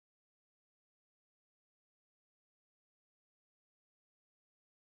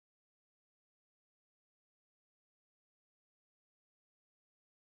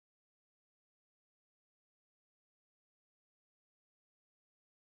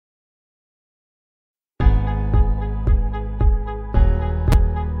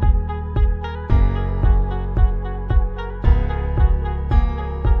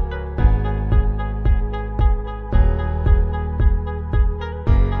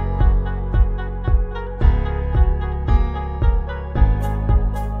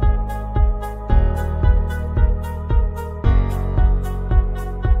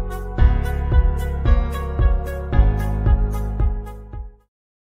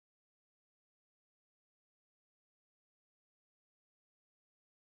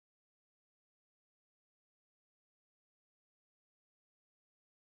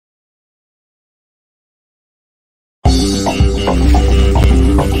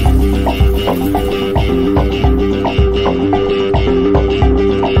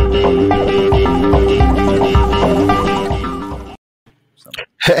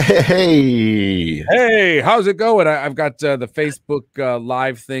Hey, Hey, how's it going? I've got the Facebook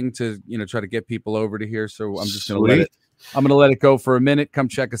live thing to try to get people over to here, so I'm just gonna let it. I'm gonna let it go for a minute. Come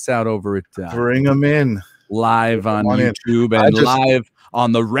check us out over at bring them in live on in. YouTube and live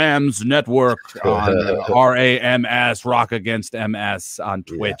on the Rams Network on RAMS Rock Against MS on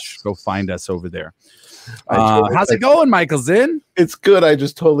Twitch. Yes. Go find us over there. How's it going, Michael Zinn? It's good. I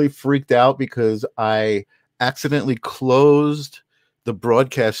just totally freaked out because I accidentally closed the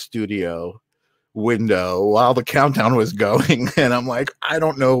broadcast studio window while the countdown was going, and I'm like, I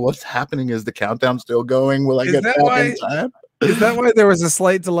don't know what's happening. Is the countdown still going? Will I get back in time? Is that why there was a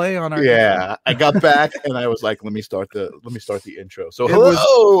slight delay on our? Yeah, I got back and I was like, let me start the intro. So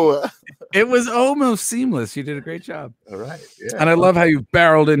hello. It was almost seamless. You did a great job. All right. Yeah. And I love how you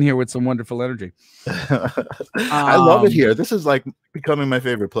barreled in here with some wonderful energy. I love it here. This is like becoming my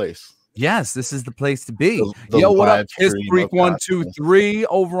favorite place. Yes, this is the place to be. Yo, what up, Kiss Freak 123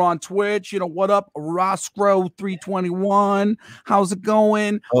 over on Twitch? What up, Roscrow 321? How's it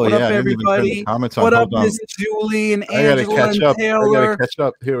going? What up, everybody? What up, Miss Julie and Angela and Taylor? I gotta catch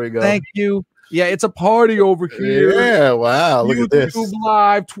up. Here we go. Thank you. Yeah, it's a party over here. Yeah, wow. Look at this. YouTube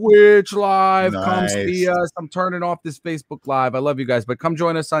Live, Twitch Live. Nice. Come see us. I'm turning off this Facebook Live. I love you guys, but come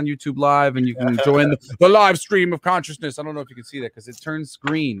join us on YouTube Live, and you can join the live stream of consciousness. I don't know if you can see that because it turns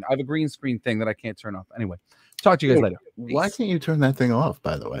green. I have a green screen thing that I can't turn off. Anyway, talk to you guys later. Why can't you turn that thing off,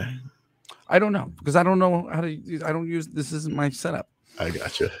 by the way? I don't know, because I don't know how to use. I don't use. This isn't my setup. I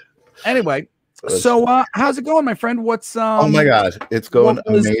gotcha. Anyway, so how's it going, my friend? What's Oh my God, it's going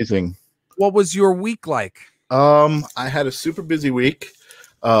amazing. What was your week like? I had a super busy week.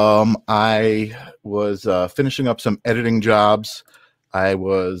 I was finishing up some editing jobs. I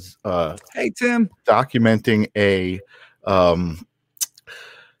was hey Tim, documenting a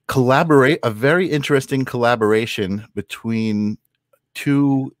very interesting collaboration between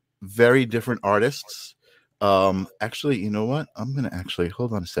two very different artists. Actually, you know what? I'm gonna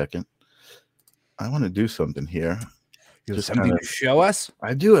hold on a second. I want to do something here. You have something to show us?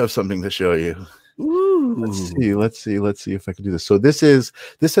 I do have something to show you. Ooh. Let's see if I can do this. So this has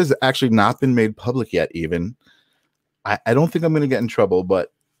actually not been made public yet. Even I don't think I'm going to get in trouble,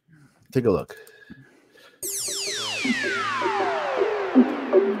 but take a look.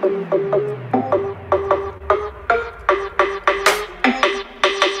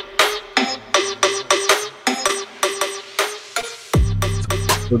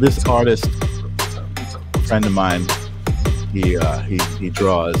 So this artist, a friend of mine, he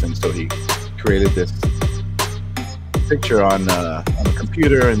draws, and so he created this picture on a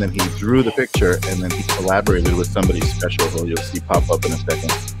computer, and then he drew the picture, and then he collaborated with somebody special who you'll see pop up in a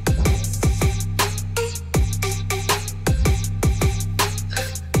second.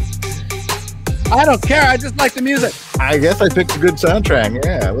 I don't care. I just like the music. I guess I picked a good soundtrack.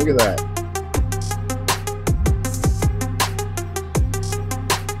 Yeah, look at that.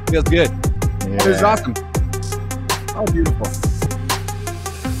 Feels good. Yeah. It was awesome. Oh, beautiful.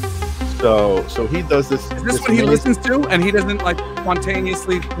 So he does this. Is this what he listens to, and he doesn't like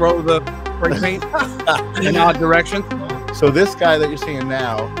spontaneously throw the spray paint in odd directions? So this guy that you're seeing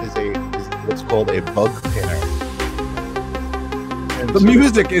now is what's called a bug pinner. The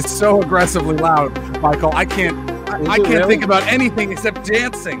music is so aggressively loud, Michael. I can't think about anything except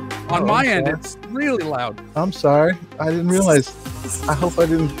dancing. On my end, it's really loud. I'm sorry. I didn't realize. I hope I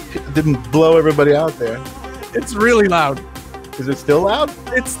didn't blow everybody out there. It's really loud. Is it still loud?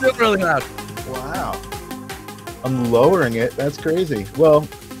 It's still really loud. Wow. I'm lowering it. That's crazy. Well,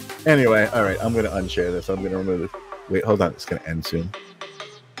 anyway, all right. I'm going to unshare this. I'm going to remove it. Wait, hold on. It's going to end soon.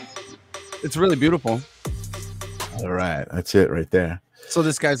 It's really beautiful. All right. That's it right there. So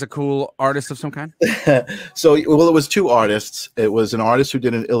this guy's a cool artist of some kind? So, well, it was two artists. It was an artist who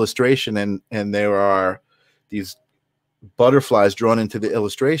did an illustration, and there are these butterflies drawn into the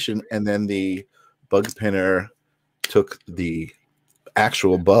illustration, and then the bug pinner took the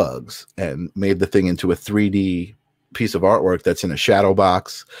actual bugs and made the thing into a 3D piece of artwork that's in a shadow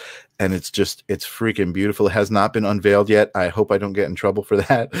box, and it's freaking beautiful. It has not been unveiled yet. I hope I don't get in trouble for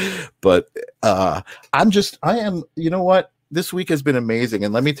that, but I am, you know what? This week has been amazing,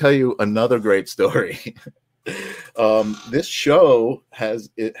 and let me tell you another great story. This show has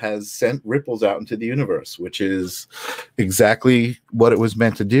sent ripples out into the universe, which is exactly what it was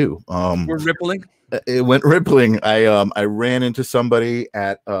meant to do. We're rippling. It went rippling. I ran into somebody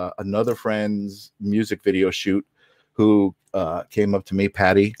at another friend's music video shoot who came up to me,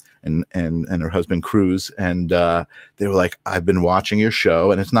 Patty, and her husband Cruz, and they were like, "I've been watching your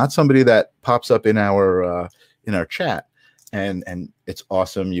show," and it's not somebody that pops up in our chat. And it's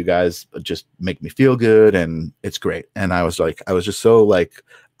awesome. You guys just make me feel good, and it's great. And I was just so like,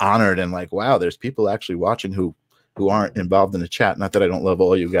 honored and like, wow, there's people actually watching who aren't involved in the chat. Not that I don't love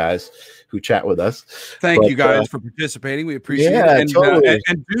all you guys who chat with us. Thank you guys for participating. We appreciate it. And, totally.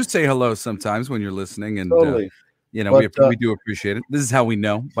 And do say hello sometimes when you're listening. And totally. You know, we do appreciate it. This is how we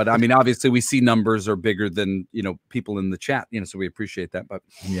know. But I mean, obviously, we see numbers are bigger than, you know, people in the chat, you know, so we appreciate that. But,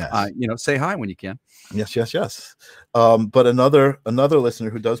 you know, say hi when you can. Yes. But another listener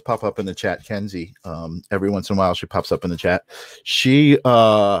who does pop up in the chat, Kenzie, every once in a while, she pops up in the chat.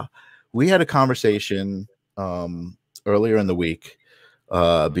 We had a conversation earlier in the week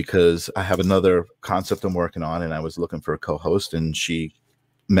because I have another concept I'm working on and I was looking for a co-host, and she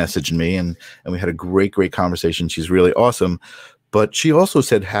messaged me and we had a great conversation. She's really awesome, but she also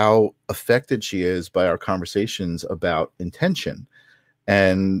said how affected she is by our conversations about intention,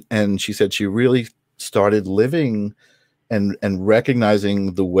 and she said she really started living and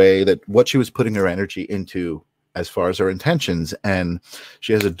recognizing the way that what she was putting her energy into as far as her intentions. And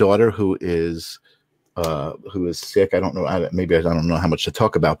she has a daughter who is sick. I don't know. Maybe I don't know how much to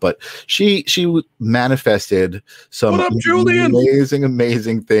talk about, but she manifested some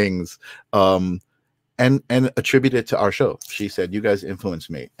amazing things, and attributed it to our show. She said, "You guys influenced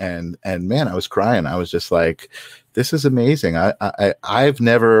me," and man, I was crying. I was just like, "This is amazing." I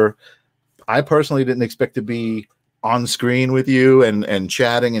personally didn't expect to be on screen with you and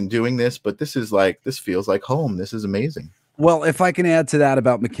chatting and doing this, but this feels like home. This is amazing. Well, if I can add to that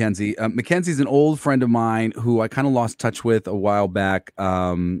about Mackenzie, Mackenzie's an old friend of mine who I kind of lost touch with a while back.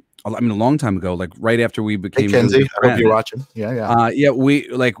 I mean, a long time ago, like right after we became. Hey, Kenzie, I hope you're watching.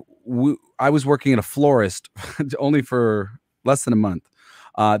 I was working at a florist only for less than a month.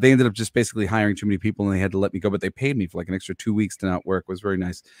 They ended up just basically hiring too many people and they had to let me go, but they paid me for like an extra 2 weeks to not work. It was very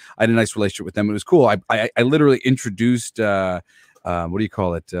nice. I had a nice relationship with them. It was cool. I literally introduced what do you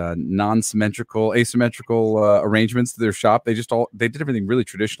call it? Asymmetrical arrangements to their shop. They did everything really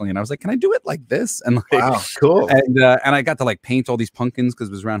traditionally. And I was like, can I do it like this? And like, wow, cool. And I got to like paint all these pumpkins because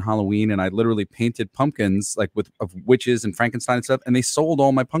it was around Halloween. And I literally painted pumpkins like of witches and Frankenstein and stuff. And they sold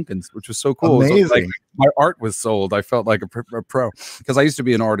all my pumpkins, which was so cool. Amazing. So, like, my art was sold. I felt like a pro because I used to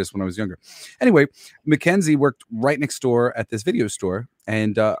be an artist when I was younger. Anyway, Mackenzie worked right next door at this video store.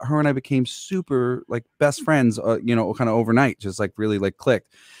 And her and I became super like best friends, you know, kind of overnight, just like really like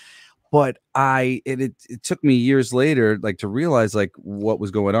clicked. But it took me years later, like to realize like what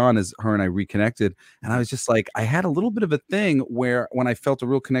was going on as her and I reconnected. And I was just like, I had a little bit of a thing where when I felt a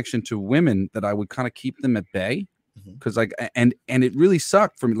real connection to women that I would kind of keep them at bay. Because like, and it really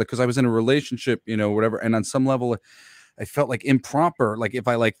sucked for me, like, because I was in a relationship, you know, whatever. And on some level, I felt like improper, like if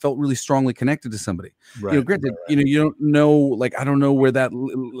I like felt really strongly connected to somebody. Right, you know, granted, you know, you don't know, like I don't know where that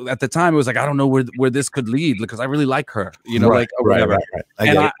at the time it was like I don't know where this could lead because I really like her, you know, like or whatever.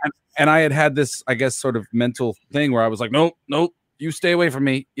 And I had this, I guess, sort of mental thing where I was like, nope, you stay away from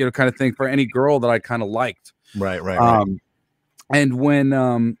me, you know, kind of thing for any girl that I kind of liked. Right. And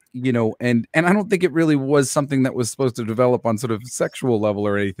when you know, and I don't think it really was something that was supposed to develop on sort of sexual level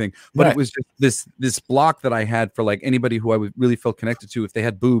or anything, but it was just this block that I had for like anybody who I would really feel connected to. If they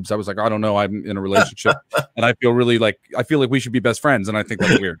had boobs, I was like, I don't know, I'm in a relationship and I feel like we should be best friends, and I think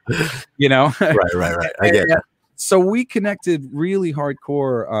that's weird, you know. Right. I get it. So we connected really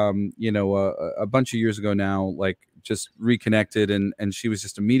hardcore, you know, a bunch of years ago now, like just reconnected, and she was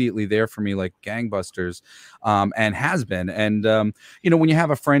just immediately there for me like gangbusters, and has been. And you know, when you have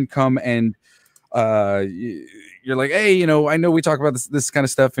a friend come and you're like, hey, you know, I know we talk about this kind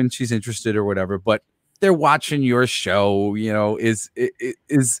of stuff and she's interested or whatever, but they're watching your show, you know, is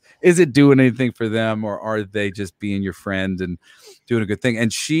it doing anything for them, or are they just being your friend and doing a good thing?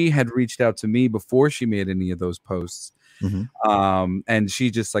 And she had reached out to me before she made any of those posts. And she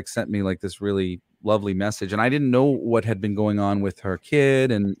just like sent me like this really lovely message, and I didn't know what had been going on with her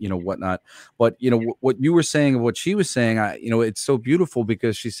kid and, you know, whatnot. But, you know, what you were saying and what she was saying, you know, it's so beautiful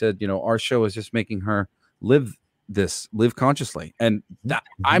because she said, you know, our show is just making her live consciously, and that,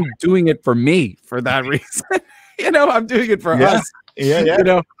 I'm doing it for me for that reason. You know, I'm doing it for us. You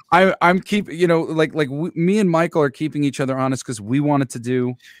know, I'm keeping, you know, like me and Michael are keeping each other honest because we wanted to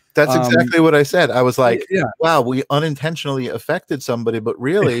do. That's exactly what I said. I was like, wow, we unintentionally affected somebody, but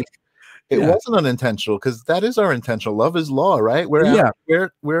really it wasn't unintentional, because that is our intentional. Love is law, right? We're out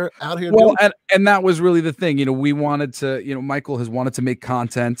here. Well, and that was really the thing. You know, we wanted to, you know, Michael has wanted to make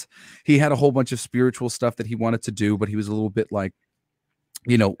content. He had a whole bunch of spiritual stuff that he wanted to do, but he was a little bit like,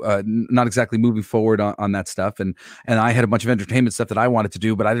 not exactly moving forward on that stuff. And I had a bunch of entertainment stuff that I wanted to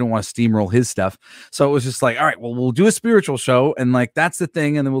do, but I didn't want to steamroll his stuff. So it was just like, all right, well, we'll do a spiritual show. And like, that's the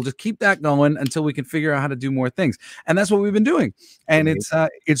thing. And then we'll just keep that going until we can figure out how to do more things. And that's what we've been doing. And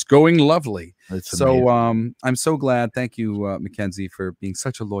it's going lovely. So I'm so glad. Thank you, Mackenzie, for being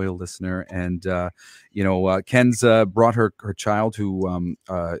such a loyal listener. And, Ken's brought her child who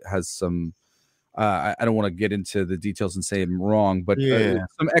has some, I don't want to get into the details and say I'm wrong, but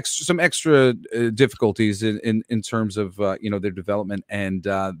some extra difficulties in terms of their development, and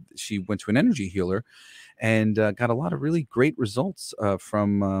she went to an energy healer and got a lot of really great results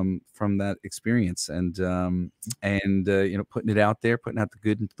from that experience, and putting it out there, putting out the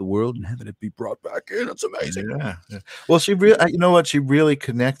good into the world, and having it be brought back in. It's amazing. Yeah. Well, she really, she really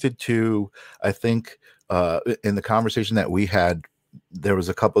connected to, I think, in the conversation that we had. There was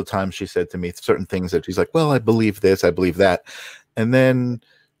a couple of times she said to me certain things that she's like, well, I believe this, I believe that. And then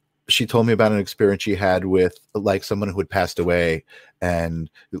she told me about an experience she had with like someone who had passed away and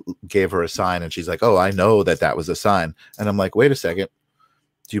gave her a sign. And she's like, oh, I know that was a sign. And I'm like, wait a second.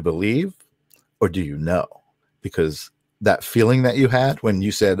 Do you believe or do you know? Because that feeling that you had when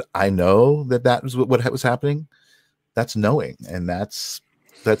you said, I know that was what was happening, that's knowing. And that's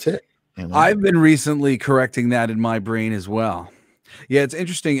it. I've been recently correcting that in my brain as well. Yeah, it's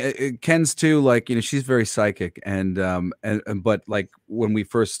interesting. Ken's too, like, she's very psychic, and but like when we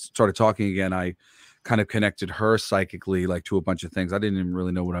first started talking again, I kind of connected her psychically, like, to a bunch of things. I didn't even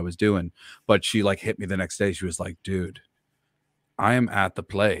really know what I was doing, but she like hit me the next day. She was like, dude, I am at the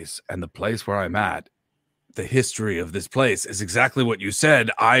place, and the place where I'm at, the history of this place is exactly what you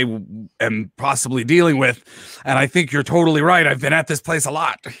said I am possibly dealing with, and I think you're totally right. I've been at this place a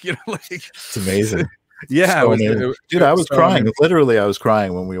lot. It's amazing. Yeah, dude, I was crying. Literally, I was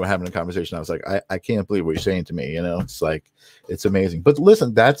crying when we were having a conversation. I was like, I can't believe what you're saying to me. It's like, it's amazing. But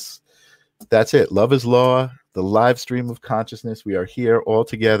listen, that's it. Love is law. The live stream of consciousness. We are here all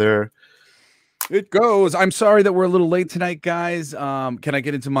together. It goes. I'm sorry that we're a little late tonight, guys. Can I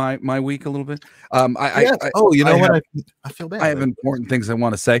get into my week a little bit? I feel bad. I have important things I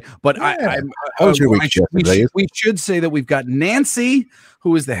want to say, but How was your week, we should say that we've got Nancy,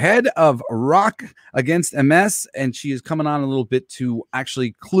 who is the head of Rock Against MS, and she is coming on a little bit to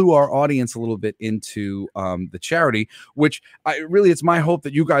actually clue our audience a little bit into the charity, which it's my hope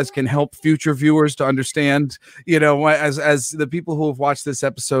that you guys can help future viewers to understand, as the people who have watched this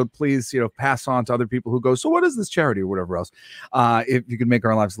episode, please, pass on to other people who go, so what is this charity or whatever else? If you could make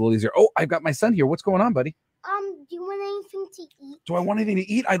our lives a little easier. Oh, I've got my son here. What's going on, buddy? Do you want anything to eat? Do I want anything to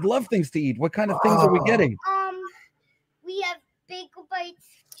eat? I'd love things to eat. What kind of things are we getting? We have bagel bites,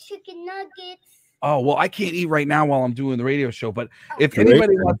 chicken nuggets. Oh, well, I can't eat right now while I'm doing the radio show, but if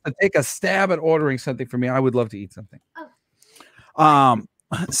anybody wants to take a stab at ordering something for me, I would love to eat something. Oh.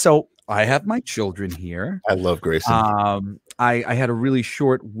 So I have my children here. I love Grayson. I had a really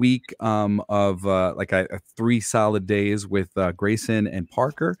short week of like 3 solid days with Grayson and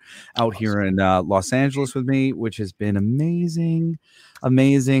Parker out here in Los Angeles with me, which has been amazing.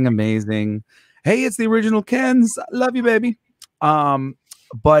 Hey, it's the original Kens. Love you, baby.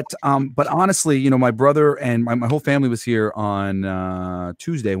 But honestly, my brother and my whole family was here on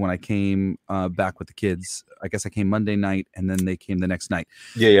Tuesday when I came back with the kids. I guess I came Monday night, and then they came the next night.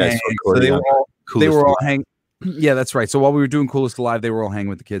 Yeah. So they were all hanging. Yeah, that's right. So while we were doing Coolest Alive, they were all hanging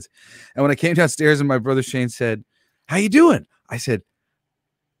with the kids. And when I came downstairs and my brother Shane said, "How you doing?" I said,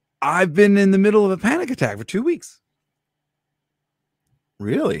 "I've been in the middle of a panic attack for 2 weeks."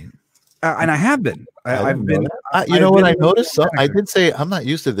 Really? And I have been. I've been. You know what I noticed? I did say I'm not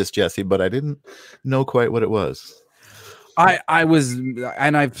used to this, Jesse, but I didn't know quite what it was. I was,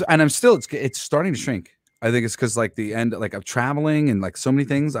 and I'm still. It's starting to shrink. I think it's because like the end, like I'm traveling and like so many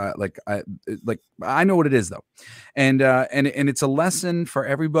things. I know what it is though, and it's a lesson for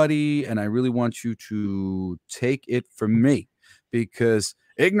everybody. And I really want you to take it from me, because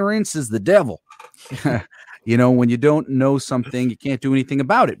ignorance is the devil. When you don't know something, you can't do anything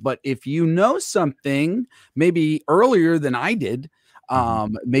about it. But if you know something, maybe earlier than I did,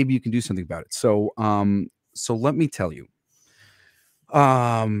 maybe you can do something about it. So let me tell you.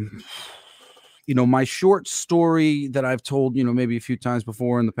 My short story that I've told, maybe a few times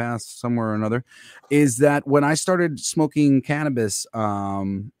before in the past, somewhere or another, is that when I started smoking cannabis,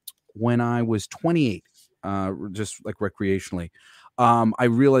 when I was 28, just like recreationally, I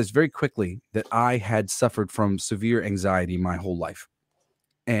realized very quickly that I had suffered from severe anxiety my whole life.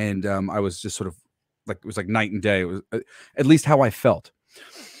 And I was just sort of like, it was like night and day. It was at least how I felt.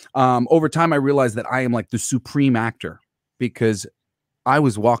 Over time, I realized that I am like the supreme actor, because I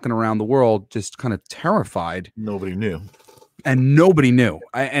was walking around the world just kind of terrified. Nobody knew. and nobody knew.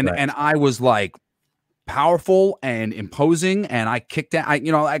 And Right. I was like powerful and imposing, and I kicked out.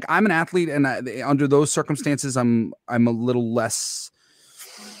 Like I'm an athlete, and under those circumstances, I'm a little less.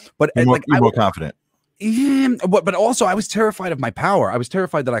 But You're like more confident. Yeah, but also I was terrified of my power. I was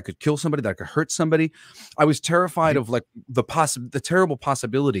terrified that I could kill somebody, that I could hurt somebody. I was terrified of like the terrible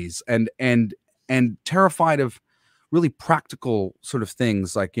possibilities, and terrified of really practical sort of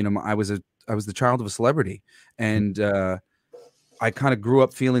things. Like, I was the child of a celebrity, and I kind of grew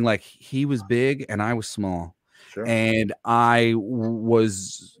up feeling like he was big and I was small. Sure. And I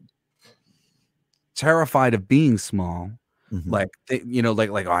was terrified of being small. Like,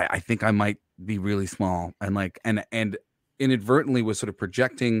 I think I might be really small, and like, and inadvertently was sort of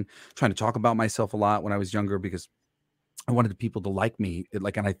projecting, trying to talk about myself a lot when I was younger, because I wanted people to like me,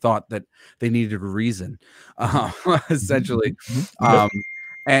 like, and I thought that they needed a reason, essentially.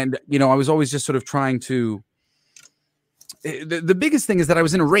 And I was always just sort of trying to. The biggest thing is that I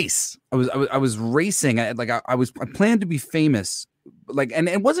was in a race. I was racing. I planned to be famous. Like, and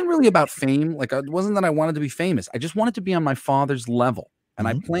it wasn't really about fame. Like, it wasn't that I wanted to be famous. I just wanted to be on my father's level. And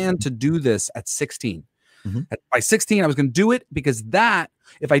I planned to do this at 16. By 16, I was going to do it, because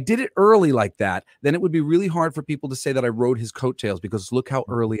if I did it early like that, then it would be really hard for people to say that I rode his coattails, because look how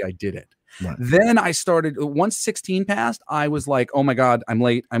early I did it. Right. Then I started, once 16 passed, I was like, oh my God, I'm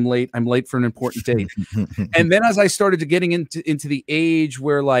late for an important date. And then as I started to getting into the age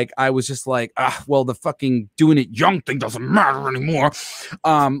where like, I was just like, well, the fucking doing it young thing doesn't matter anymore.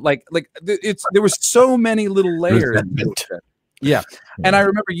 There was so many little layers. Yeah. And I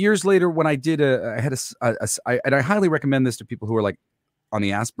remember years later when I did and I highly recommend this to people who are like on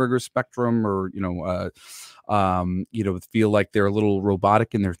the Asperger's spectrum, or, feel like they're a little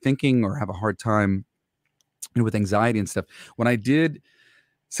robotic in their thinking, or have a hard time, with anxiety and stuff. When I did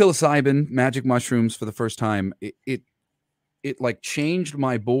psilocybin, magic mushrooms, for the first time, it like changed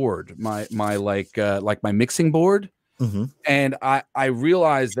my board, my mixing board. And I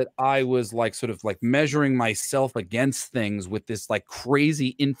realized that I was like sort of like measuring myself against things with this like crazy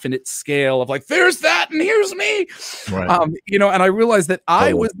infinite scale of like, there's that and here's me. Right. And I realized that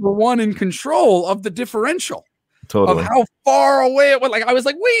I was the one in control of the differential. Of how far away it was. Like, I was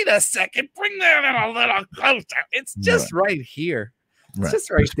like, wait a second, bring that in a little closer. It's just right here. It's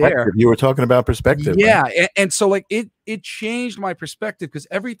just right there. You were talking about perspective. Yeah. Right? And so like it changed my perspective, because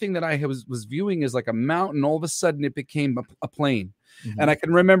everything that I was viewing as like a mountain, all of a sudden it became a plane. And I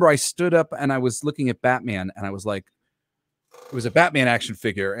can remember I stood up and I was looking at Batman, and I was like, it was a Batman action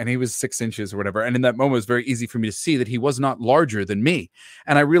figure, and he was 6 inches or whatever. And in that moment, it was very easy for me to see that he was not larger than me.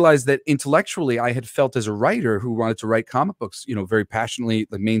 And I realized that intellectually, I had felt as a writer who wanted to write comic books, very passionately,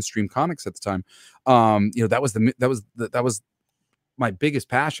 like mainstream comics at the time. That was my biggest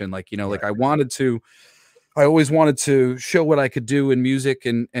passion. Like, like I always wanted to show what I could do in music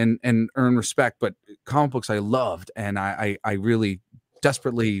and earn respect, but comic books I loved. And I really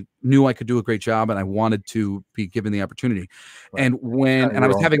desperately knew I could do a great job, and I wanted to be given the opportunity. Right. And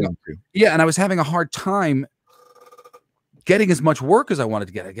I was having a hard time getting as much work as I wanted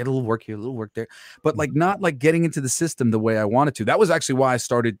to get. I get a little work here, a little work there, but like not like getting into the system the way I wanted to. That was actually why I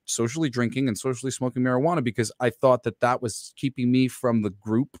started socially drinking and socially smoking marijuana, because I thought that was keeping me from the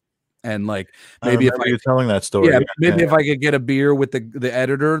group. And like, maybe if you're telling that story, if I could get a beer with the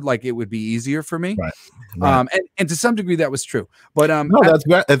editor, like it would be easier for me. Right. And to some degree that was true. But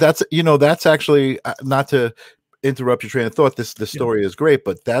no, that's actually, not to interrupt your train of thought. The story is great,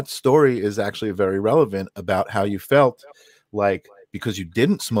 but that story is actually very relevant about how you felt like, because you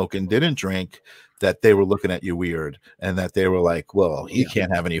didn't smoke and didn't drink, that they were looking at you weird, and that they were like, well, he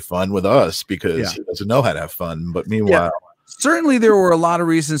can't have any fun with us because he doesn't know how to have fun. But meanwhile, certainly there were a lot of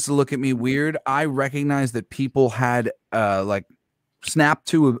reasons to look at me weird. I recognized that people had like snapped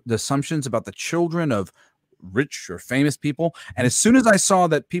to the assumptions about the children of rich or famous people. And as soon as I saw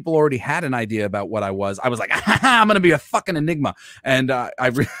that people already had an idea about what I was like, I'm going to be a fucking enigma. And I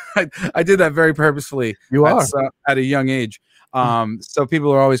did that very purposefully. At a young age. So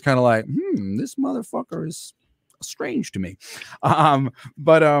people are always kind of like, this motherfucker is strange to me.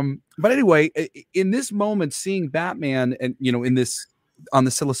 But anyway, in this moment, seeing Batman, and on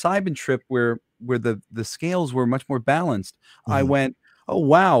the psilocybin trip where the scales were much more balanced, I went, oh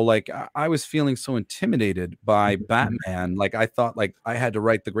wow, like I was feeling so intimidated by Batman. Like I thought like I had to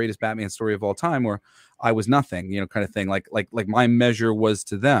write the greatest Batman story of all time, where I was nothing, kind of thing. Like my measure was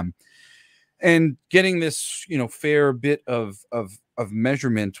to them. And getting this, fair bit of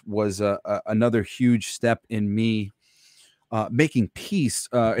measurement was another huge step in me making peace,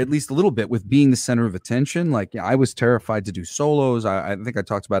 at least a little bit, with being the center of attention. Like, I was terrified to do solos. I think I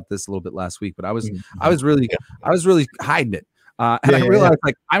talked about this a little bit last week, but I was really hiding it. And I realized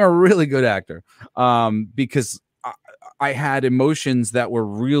like I'm a really good actor because I had emotions that were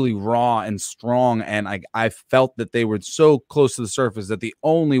really raw and strong, and I felt that they were so close to the surface that the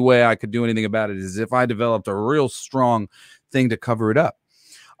only way I could do anything about it is if I developed a real strong thing to cover it up.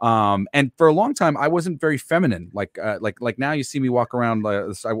 And for a long time, I wasn't very feminine. Like now you see me walk around.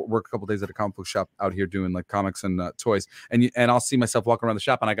 I work a couple days at a comic book shop out here doing like comics and toys, and I'll see myself walking around the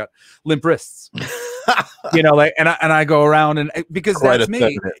shop, and I got limp wrists. You know, like, and I go around and because that's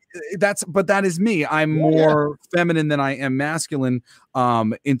me. But that is me. I'm more feminine than I am masculine,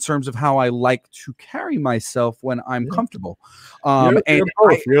 in terms of how I like to carry myself when I'm comfortable. You're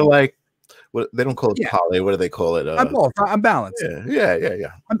both. You're like, what they don't call it poly. What do they call it? I'm both. I'm balanced. Yeah.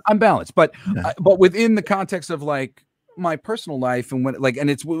 I'm balanced, but within the context of like my personal life and when like,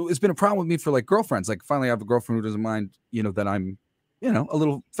 and it's been a problem with me for like girlfriends. Like finally, I have a girlfriend who doesn't mind, you know, that I'm, you know, a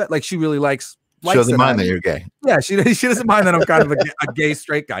little fat. Like she really likes. She doesn't mind that you're gay. Yeah, she doesn't mind that I'm kind of a gay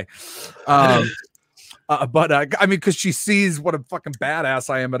straight guy. But I mean, because she sees what a fucking badass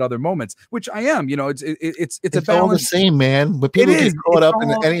I am at other moments, which I am. You know, it's all the same, man. But people get caught up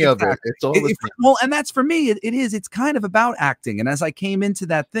in any of it. It's all the same. Well, and that's for me. It is. It's kind of about acting. And as I came into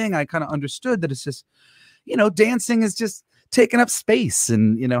that thing, I kind of understood that it's just, you know, dancing is just taking up space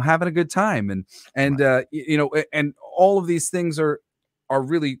and, you know, having a good time and you know, and all of these things are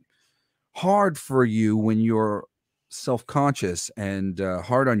really hard for you when you're self-conscious and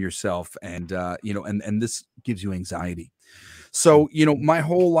hard on yourself, and you know, and this gives you anxiety. So, you know, my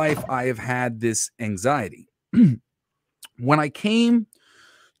whole life I have had this anxiety. When I came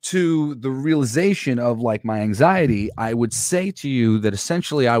to the realization of like my anxiety, I would say to you that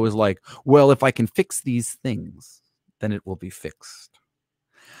essentially I was like, well, if I can fix these things, then it will be fixed.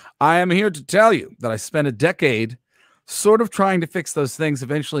 I am here to tell you that I spent a decade sort of trying to fix those things,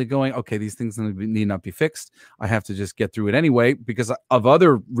 eventually going, okay, these things need not be fixed. I have to just get through it anyway because of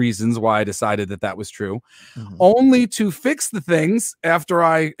other reasons why I decided that was true, only to fix the things after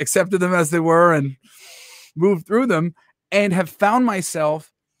I accepted them as they were and moved through them, and have found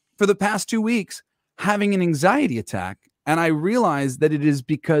myself for the past 2 weeks having an anxiety attack. And I realized that it is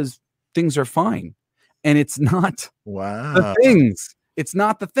because things are fine. And it's not the things. It's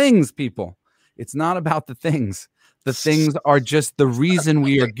not the things, people. It's not about the things. The things are just the reason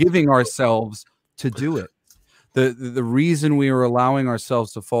we are giving ourselves to do it. The reason we are allowing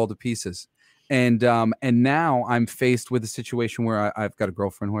ourselves to fall to pieces. And now I'm faced with a situation where I've got a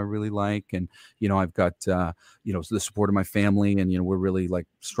girlfriend who I really like, and you know, I've got you know, the support of my family, and you know, we're really like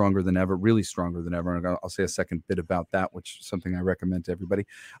stronger than ever, really stronger than ever. And I'll say a second bit about that, which is something I recommend to everybody.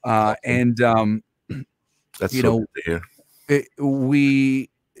 And that's you so know, good to hear.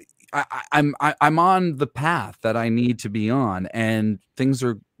 I'm on the path that I need to be on, and things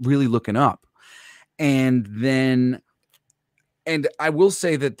are really looking up. And I will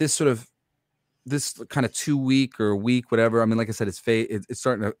say that this kind of 2 week or week, whatever. I mean, like I said, it's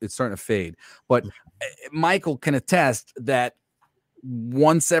starting to fade. But Michael can attest that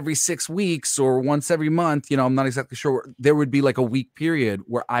once every 6 weeks or once every month, you know, I'm not exactly sure, there would be like a week period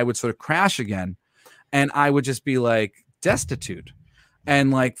where I would sort of crash again, and I would just be like destitute.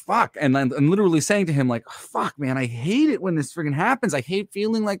 And like, fuck. And I'm literally saying to him, like, fuck, man, I hate it when this friggin' happens. I hate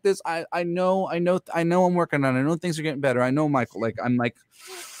feeling like this. I know I'm working on it. I know things are getting better. I know, Michael,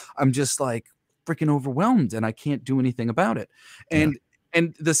 I'm just like freaking overwhelmed, and I can't do anything about it. And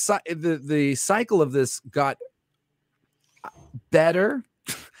the cycle of this got better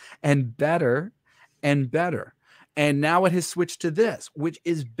and better and better. And now it has switched to this, which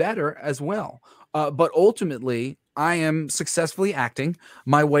is better as well. But ultimately, I am successfully acting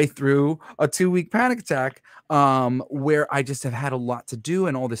my way through a 2-week panic attack, where I just have had a lot to do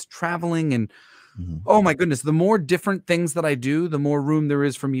and all this traveling. And oh my goodness, the more different things that I do, the more room there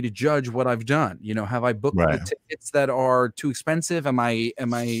is for me to judge what I've done. You know, have I booked the tickets that are too expensive? Did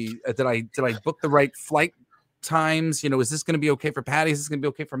I book the right flight times? You know, is this going to be okay for Patty? Is this going to be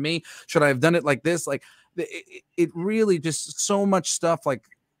okay for me? Should I have done it like this? Like it really just so much stuff. Like,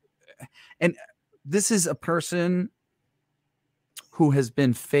 and this is a person who has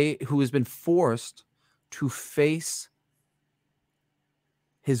been forced to face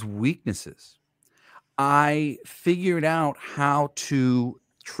his weaknesses. I figured out how to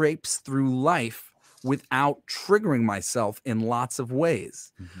traipse through life without triggering myself in lots of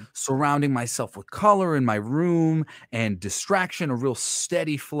ways, surrounding myself with color in my room and distraction, a real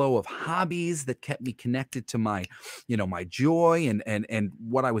steady flow of hobbies that kept me connected to my, you know, my joy and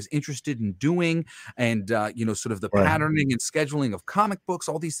what I was interested in doing. And, you know, sort of the patterning and scheduling of comic books,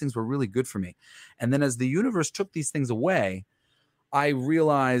 all these things were really good for me. And then as the universe took these things away, I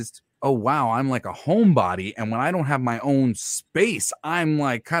realized oh wow, I'm like a homebody, and when I don't have my own space, I'm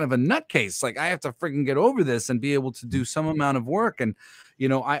like kind of a nutcase. Like I have to freaking get over this and be able to do some amount of work. And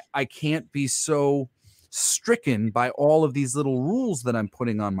I can't be so stricken by all of these little rules that I'm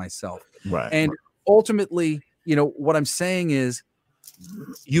putting on myself. Right. And ultimately, what I'm saying is,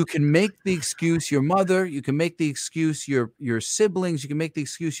 you can make the excuse your mother, you can make the excuse your siblings, you can make the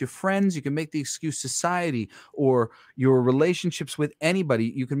excuse your friends, you can make the excuse society or your relationships with anybody,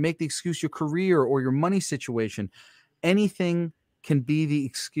 you can make the excuse your career or your money situation. Anything can be the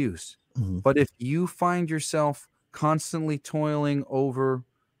excuse. But if you find yourself constantly toiling over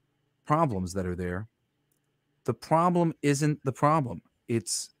problems that are there, the problem isn't the problem,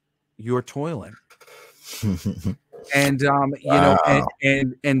 it's you're toiling. And Wow.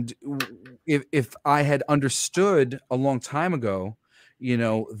 and if I had understood a long time ago,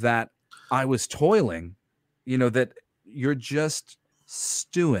 that I was toiling, that you're just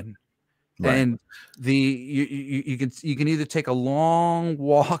stewing. Right. And you can either take a long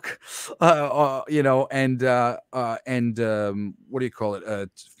walk, and what do you call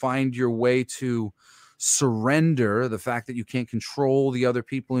it? Find your way to surrender the fact that you can't control the other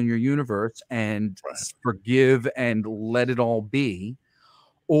people in your universe and forgive and let it all be,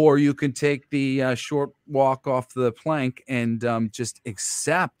 or you can take the short walk off the plank and just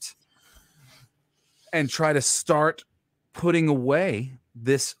accept and try to start putting away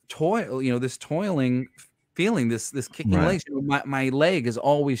this this toiling feeling, this kicking legs. My leg is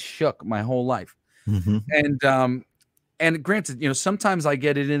always shook my whole life. And granted, sometimes I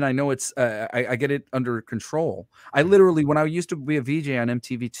get it in. I know it's I get it under control. I literally, when I used to be a VJ on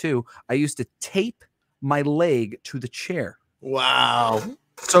MTV2, I used to tape my leg to the chair. Wow.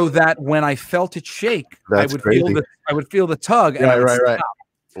 So that when I felt it shake, I would feel the tug, and right.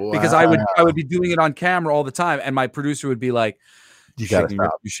 Wow. Because I would be doing it on camera all the time, and my producer would be like, "You gotta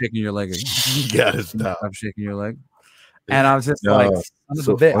stop. You're shaking your leg again. You gotta stop. I'm shaking your leg." And I was just like,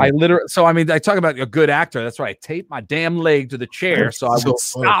 I literally, so I mean, I talk about a good actor. That's right. I taped my damn leg to the chair so I would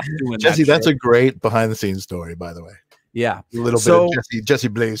stop doing that. Jesse, that's a great behind the scenes story, by the way. Yeah. A little bit of Jesse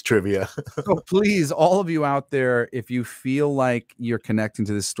Blaze trivia. So please, all of you out there, if you feel like you're connecting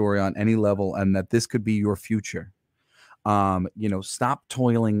to this story on any level and that this could be your future, stop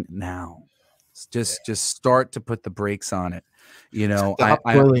toiling now. Just start to put the brakes on it. Stop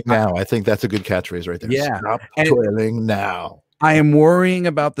toiling now. I think that's a good catchphrase right there. Yeah. Stop toiling now. I am worrying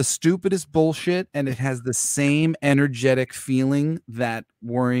about the stupidest bullshit, and it has the same energetic feeling that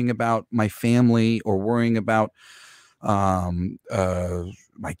worrying about my family or worrying about my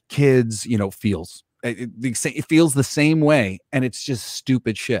kids, feels. It feels the same way, and it's just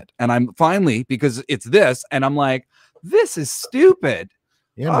stupid shit. And I'm finally, because it's this, and I'm like, this is stupid.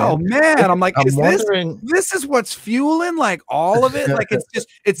 Yeah, man. I'm like, this is what's fueling like all of it. Like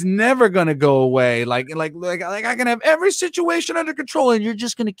it's never gonna go away. Like I can have every situation under control, and you're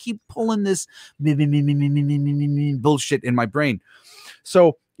just gonna keep pulling this bullshit in my brain.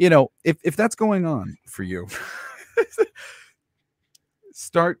 So if that's going on for you,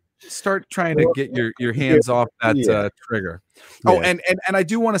 start trying to get your hands off that trigger. Oh, and I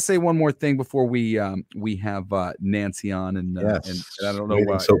do want to say one more thing before we have Nancy on, and I don't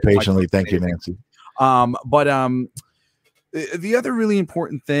know so patiently. Thank you, Nancy. But the other really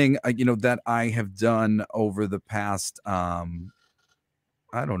important thing that I have done over the past I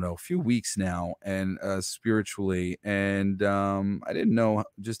don't know, a few weeks now, and spiritually, and I didn't know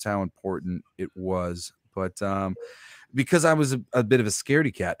just how important it was, but because I was a bit of a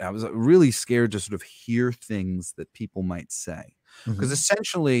scaredy cat, I was really scared to sort of hear things that people might say, because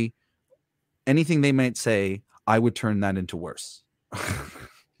essentially anything they might say, I would turn that into worse.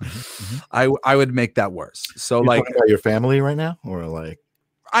 I would make that worse. So you're like talking about your family right now, or like,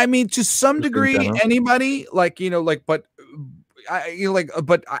 I mean, to some degree, anybody, like, but I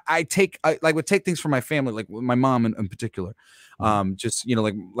would take things from my family, like my mom in particular, just,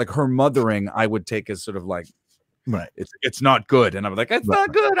 like her mothering, I would take as sort of like, right, it's not good, and I'm like, it's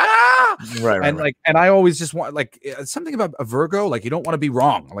not good, and I always just want something about a Virgo, like you don't want to be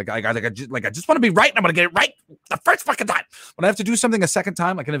wrong, I just want to be right, and I'm gonna get it right the first fucking time. When I have to do something a second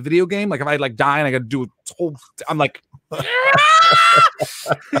time, like in a video game, like if I die and I gotta do a whole, I'm like, like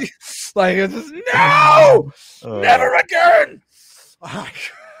it's just, no, never again.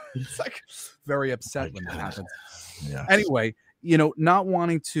 It's like very upset when that happens. Yeah. Anyway, not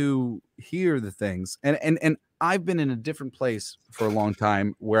wanting to hear the things, and I've been in a different place for a long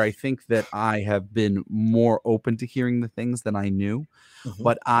time where I think that I have been more open to hearing the things than I knew,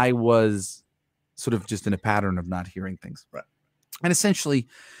 but I was sort of just in a pattern of not hearing things. Right. And essentially,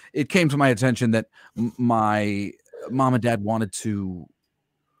 it came to my attention that my mom and dad wanted to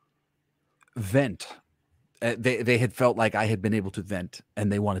vent. They had felt like I had been able to vent,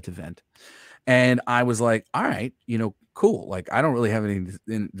 and they wanted to vent. And I was like, all right, cool. Like, I don't really have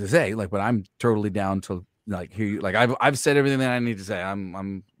anything to say, like, but I'm totally down to like hear you. Like, I've said everything that I need to say.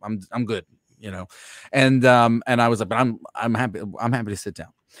 I'm good, And I was like, but I'm happy to sit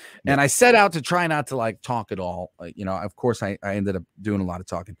down. Yeah. And I set out to try not to like talk at all. Like, of course I ended up doing a lot of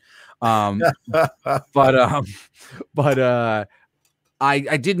talking. But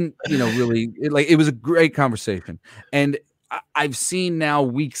I didn't, really it was a great conversation. And I've seen now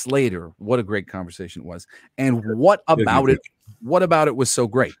weeks later what a great conversation it was, and what about it was so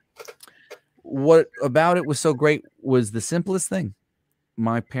great. What about it was so great was the simplest thing.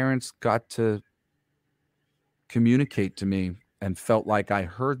 My parents got to communicate to me and felt like I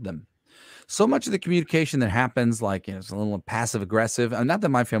heard them. So much of the communication that happens, like, it's a little passive aggressive. And not that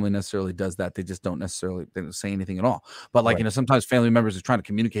my family necessarily does that. They just don't say anything at all. But like, right. Sometimes family members are trying to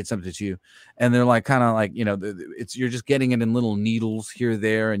communicate something to you, and they're like, kind of like, you're just getting it in little needles here,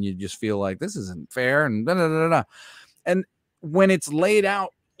 there. And you just feel like this isn't fair. And da, da, da, da. And when it's laid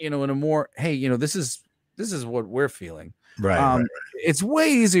out, in a more, hey, this is what we're feeling. Right. It's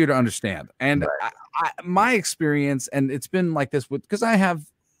way easier to understand. And my experience, and it's been like this because I have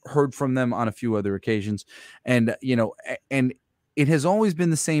heard from them on a few other occasions, and and it has always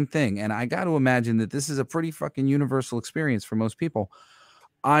been the same thing. And I got to imagine that this is a pretty fucking universal experience for most people.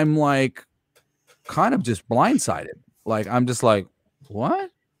 I'm like kind of just blindsided. Like, I'm just like,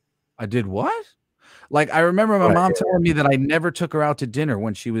 what? I did what? Like, I remember my mom telling me that I never took her out to dinner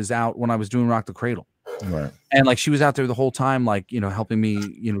when she was out, when I was doing Rock the Cradle. Right. And like, she was out there the whole time, like, helping me,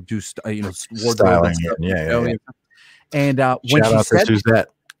 do, wardrobe. Yeah. And when shout she out said, to Suzette.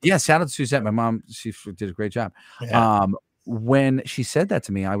 Yeah, shout out to Suzette. My mom, she did a great job. Yeah. When she said that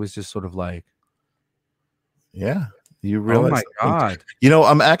to me, I was just sort of like, yeah, you realize. Oh my God.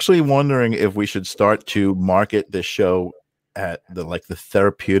 I'm actually wondering if we should start to market this show at the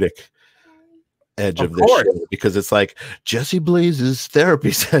therapeutic edge of this show, because it's like Jesse Blaze's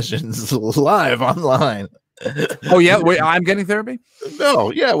therapy sessions live online. Oh yeah, wait, I'm getting therapy?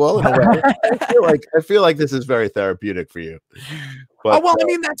 No, yeah, well, in a way. I feel like this is very therapeutic for you. But, I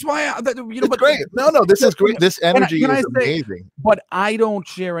mean, that's why but great. No, this is great. This energy is amazing. But I don't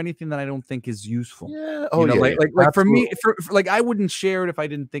share anything that I don't think is useful. Yeah. Like for me, like, I wouldn't share it if I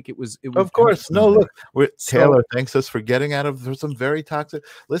didn't think it was. Of course. No, look, Taylor thanks us for getting out of some very toxic.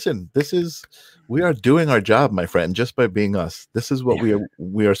 Listen, we are doing our job, my friend, just by being us. This is what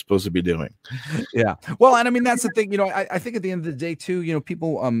we are supposed to be doing. Yeah. Well, and I mean, that's the thing. I think at the end of the day too,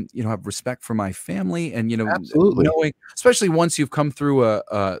 people have respect for my family, and absolutely, knowing, especially once you've come through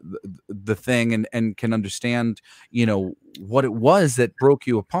the thing and can understand what it was that broke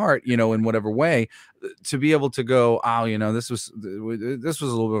you apart, in whatever way, to be able to go, oh, this was a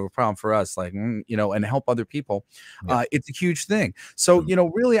little bit of a problem for us, like, and help other people. It's a huge thing. So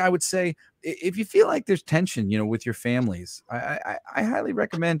really, I would say, if you feel like there's tension with your families, I highly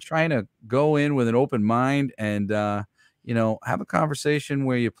recommend trying to go in with an open mind and have a conversation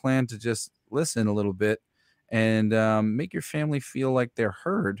where you plan to just listen a little bit and make your family feel like they're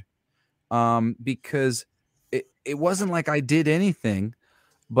heard, because it wasn't like I did anything,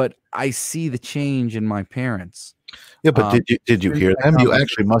 but I see the change in my parents. Yeah, but did you hear them? You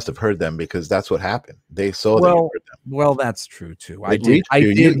actually must have heard them, because that's what happened. They saw that you heard them. Well, that's true too. I did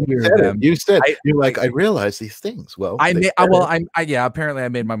hear them. You said I realized these things. Well, apparently I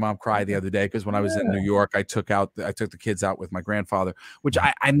made my mom cry the other day, because when I was in New York, I took the kids out with my grandfather, which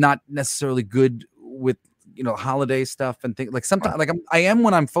I'm not necessarily good with, holiday stuff and things. Like, sometimes, like, I am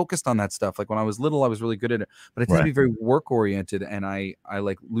when I'm focused on that stuff. Like, when I was little, I was really good at it, but I tend to be very work oriented, and I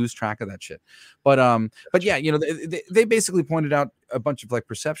like lose track of that shit. But yeah, they basically pointed out a bunch of like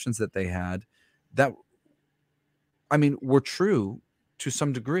perceptions that they had that, I mean, were true to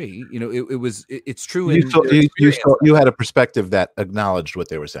some degree. It's true. You had a perspective that acknowledged what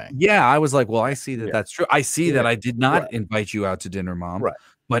they were saying. Yeah, I was like, well, I see that that's true. I see that I did not invite you out to dinner, Mom. Right.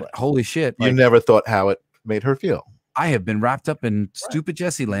 But holy shit, you never thought how it made her feel. I have been wrapped up in stupid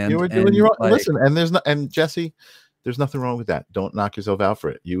Jesse land. You were doing your own. Listen, and Jesse, there's nothing wrong with that. Don't knock yourself out for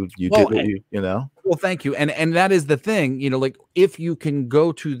it. You did what you know. Well, thank you. And that is the thing, like, if you can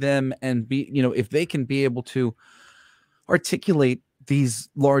go to them and be, if they can be able to articulate these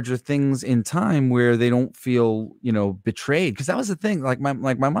larger things in time where they don't feel, betrayed. Because that was the thing. Like my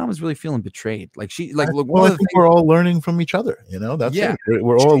mom was really feeling betrayed. Like, she, like, look, I think we're all learning from each other. That's it.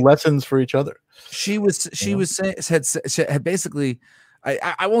 We're all lessons for each other. She had basically,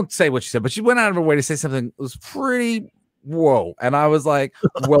 I won't say what she said, but she went out of her way to say something that was pretty whoa. And I was like,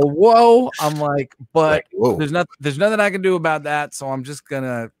 well, whoa. I'm like, but there's nothing I can do about that. So I'm just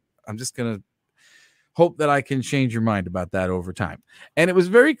gonna gonna hope that I can change your mind about that over time. And it was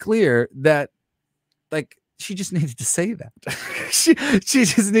very clear that, like, she just needed to say that. she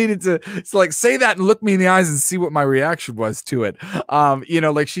just needed to like say that and look me in the eyes and see what my reaction was to it.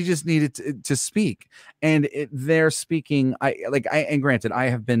 Like she just needed to speak. And they're speaking. And granted, I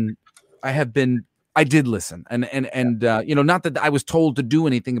did listen and not that I was told to do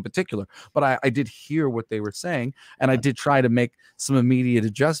anything in particular, but I did hear what they were saying, and I did try to make some immediate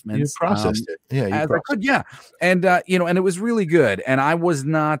adjustments. You processed it. Yeah, as I could. Yeah. And and it was really good. And I was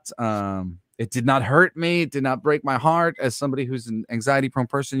not it did not hurt me. It did not break my heart as somebody who's an anxiety prone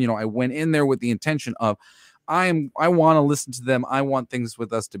person. I went in there with the intention of I want to listen to them. I want things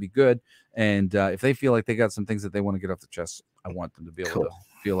with us to be good. And if they feel like they got some things that they want to get off the chest, I want them to be able to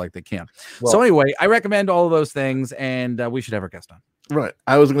feel like they can. Well, so anyway, I recommend all of those things, and we should have our guest on. Right.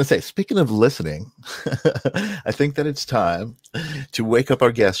 I was going to say, speaking of listening, I think that it's time to wake up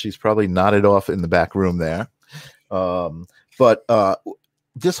our guest. She's probably nodded off in the back room there. But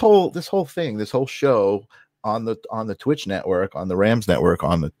this whole thing, this whole show on the Twitch network, on the Rams network,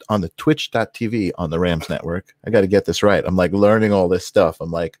 on the Twitch.tv on the Rams network. I got to get this right. I'm like learning all this stuff.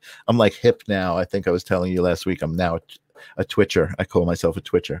 I'm like hip now. I think I was telling you last week, I'm now a Twitcher. I call myself a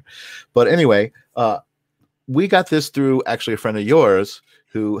Twitcher. But anyway, we got this through actually a friend of yours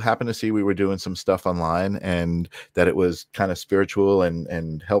who happened to see we were doing some stuff online and that it was kind of spiritual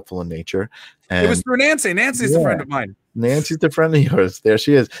and helpful in nature. And it was through Nancy. Nancy's a friend of mine. Nancy's the friend of yours. There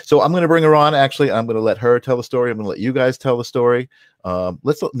she is. So I'm going to bring her on. Actually, I'm going to let her tell the story. I'm going to let you guys tell the story.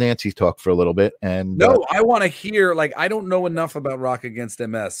 Let's let Nancy talk for a little bit. And no, I want to hear. Like, I don't know enough about Rock Against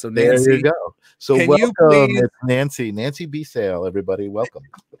MS. So Nancy, there you go. So can welcome, you please, Nancy B. Sayle, everybody. Welcome.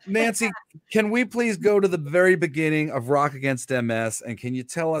 Nancy, can we please go to the very beginning of Rock Against MS, and can you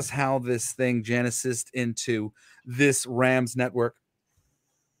tell us how this thing genesised into this Rams network?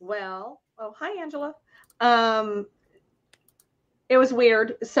 Well, hi, Angela. It was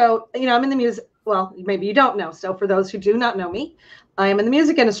weird. So, I'm in the music. Well, maybe you don't know. So for those who do not know me, I am in the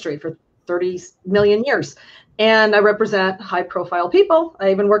music industry for 30 million years. And I represent high profile people. I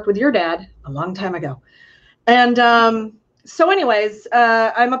even worked with your dad a long time ago. And so anyways,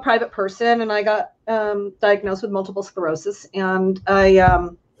 I'm a private person, and I got diagnosed with multiple sclerosis. And I,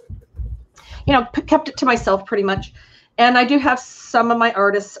 kept it to myself pretty much. And I do have some of my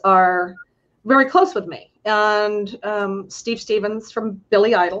artists are very close with me. And Steve Stevens from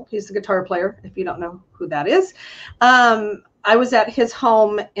Billy Idol, he's the guitar player, if you don't know who that is. I was at his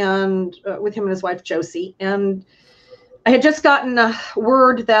home and with him and his wife, Josie. And I had just gotten a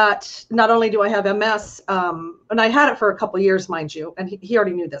word that not only do I have MS, and I had it for a couple of years, mind you, and he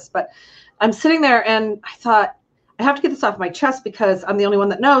already knew this, but I'm sitting there and I thought, I have to get this off my chest because I'm the only one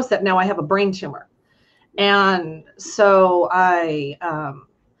that knows that now I have a brain tumor. And so I,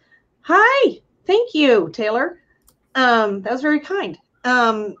 hi. Thank you, Taylor. That was very kind.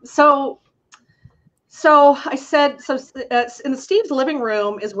 So I said, in Steve's living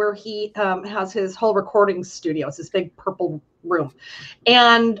room is where he has his whole recording studio. It's this big purple room.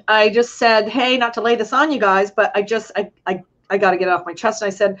 And I just said, hey, not to lay this on you guys, but I got to get it off my chest. And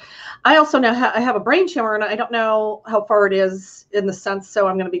I said, I also know I have a brain tumor, and I don't know how far it is in the sense. So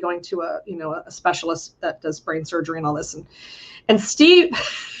I'm going to be going to a specialist that does brain surgery and all this. And Steve,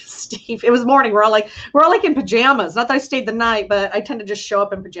 it was morning. We're all like in pajamas. Not that I stayed the night, but I tend to just show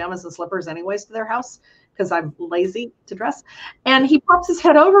up in pajamas and slippers anyways to their house because I'm lazy to dress. And he pops his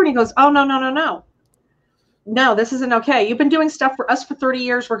head over and he goes, oh, no, this isn't okay. You've been doing stuff for us for 30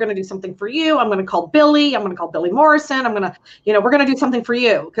 years. We're going to do something for you. I'm going to call Billy. I'm going to call Billy Morrison. I'm going to, we're going to do something for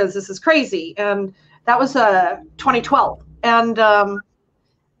you because this is crazy. And that was 2012. And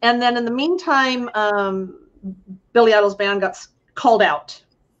then in the meantime, Billy Idol's band got called out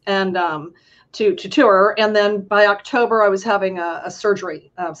and to tour. And then by October, I was having a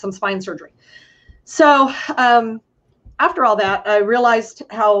surgery, some spine surgery. So after all that, I realized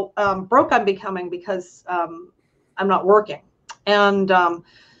how broke I'm becoming because I'm not working and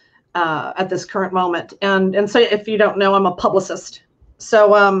at this current moment. And so if you don't know, I'm a publicist.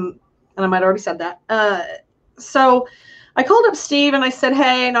 So, and I might have already said that. So I called up Steve and I said,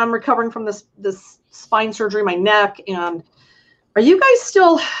 hey, and I'm recovering from this spine surgery, my neck. And are you guys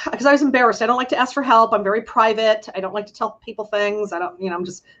still, because I was embarrassed. I don't like to ask for help. I'm very private. I don't like to tell people things. I'm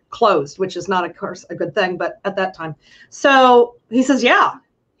just closed, which is not, of course, a good thing, but at that time. So he says, yeah.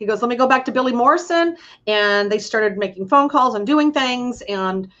 He goes, let me go back to Billy Morrison. And they started making phone calls and doing things.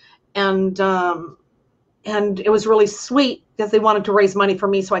 And it was really sweet because they wanted to raise money for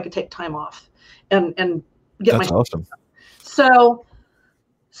me so I could take time off and get That's awesome. So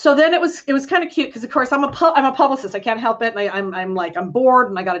So then it was kind of cute because, of course, I'm a publicist. I can't help it. And I'm bored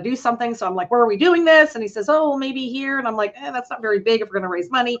and I got to do something. So I'm like, where are we doing this? And he says, oh, maybe here. And I'm like, that's not very big if we're going to raise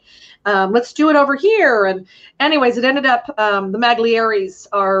money. Let's do it over here. And anyways, it ended up, the Maglieris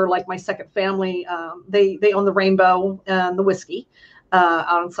are like my second family. They own the Rainbow and the Whiskey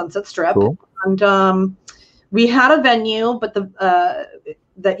out on Sunset Strip. Cool. And we had a venue, but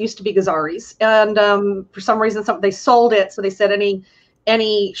that used to be Gazzari's. And for some reason, they sold it. So they said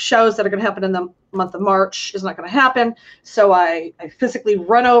any shows that are going to happen in the month of March is not going to happen. So I physically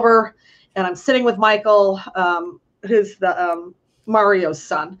run over and I'm sitting with Michael, who's the Mario's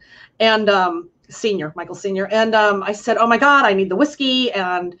son, and Michael Sr. And I said, oh my God, I need the whiskey.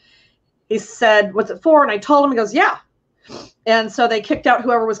 And he said, what's it for? And I told him, he goes, yeah. And so they kicked out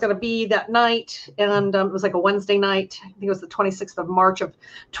whoever was going to be that night. And it was like a Wednesday night. I think it was the 26th of March of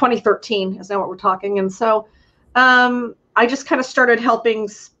 2013 is now what we're talking. And so I just kind of started helping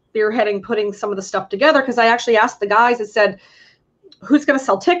spearheading, putting some of the stuff together. Cause I actually asked the guys, I said, who's going to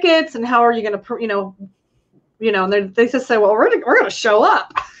sell tickets and how are you going to, and they just said, well, we're going to show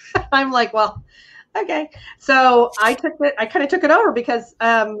up. I'm like, well, okay. So I kind of took it over because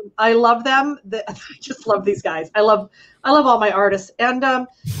I love them. I just love these guys. I love all my artists. And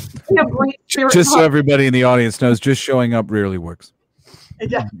we have great spirit. Just so everybody in the audience knows, just showing up rarely works.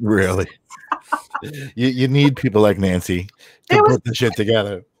 Yeah. Really. You need people like Nancy to put the shit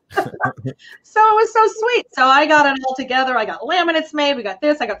together. So it was so sweet. So I got it all together. I got laminates made. We got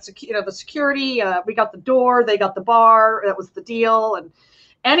this. I got the security. We got the door. They got the bar. That was the deal. And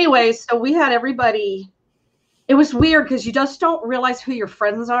anyway, so we had everybody. It was weird because you just don't realize who your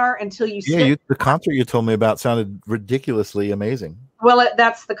friends are until you see. Yeah, the concert you told me about sounded ridiculously amazing. Well,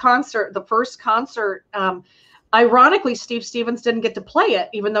 that's the concert, the first concert. Ironically, Steve Stevens didn't get to play it,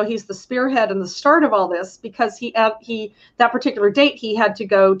 even though he's the spearhead and the start of all this, because that particular date he had to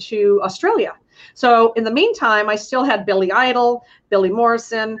go to Australia. So in the meantime, I still had Billy Idol, Billy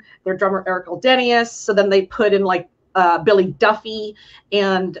Morrison, their drummer Eric Oldenius. So then they put in like Billy Duffy,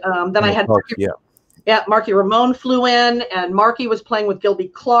 and then I had Marky Ramone flew in, and Marky was playing with Gilby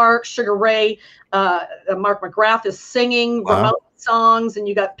Clarke, Sugar Ray, Mark McGrath is singing Ramone songs, and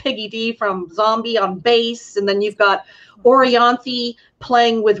you got Piggy D from Zombie on bass, and then you've got Orianthi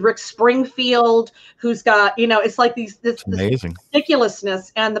playing with Rick Springfield, who's got, it's like this amazing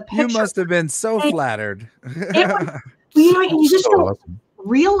ridiculousness, and the picture. You must have been so flattered. You just don't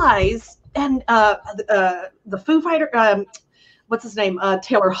realize, and the Foo Fighter, what's his name?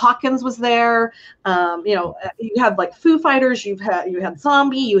 Taylor Hawkins was there. You had like Foo Fighters, you had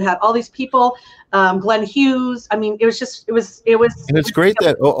Zombie, you had all these people, Glenn Hughes. I mean, it was. And it's great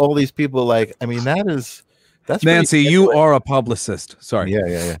that all these people, that's Nancy, you are a publicist. Sorry.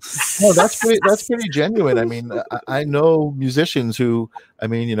 Yeah. No, that's pretty genuine. I mean, I know musicians who,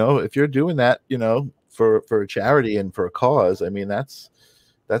 if you're doing that, for a charity and for a cause, I mean, that's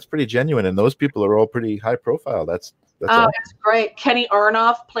pretty genuine. And those people are all pretty high profile. That's awesome. That's great. Kenny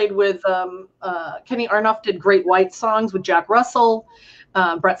Aronoff played with Kenny Aronoff did Great White songs with Jack Russell,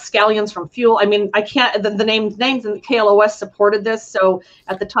 Brett Scallions from Fuel. I mean, I can't the names and the KLOS supported this. So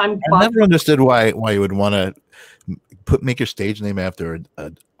at the time, I never understood why you would want to make your stage name after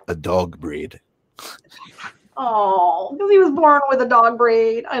a dog breed. Oh, because he was born with a dog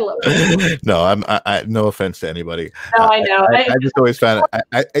breed. I love it. No, I no offense to anybody. No, I know. I just always found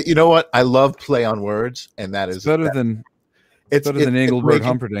it. You know what? I love play on words, and that is better than Engelbert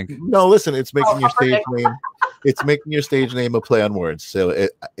Humperdinck. No, listen, it's making your stage name. It's making your stage name a play on words. So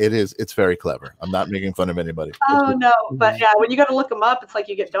it's very clever. I'm not making fun of anybody. Oh no, but yeah, when you got to look them up, it's like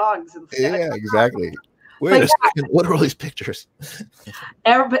you get dogs instead. Yeah, exactly. Wait a second. What are all these pictures?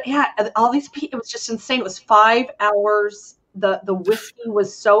 But yeah, all these people, it was just insane. It was 5 hours. The whiskey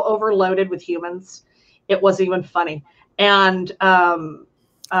was so overloaded with humans. It wasn't even funny. And it was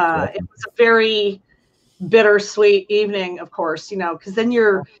a very bittersweet evening, of course, because then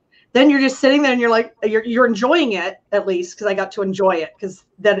you're just sitting there and you're like, you're enjoying it, at least, because I got to enjoy it, because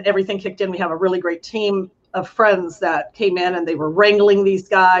then everything kicked in. We have a really great team of friends that came in, and they were wrangling these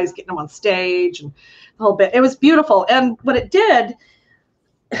guys, getting them on stage, and the whole bit. It was beautiful. And what it did,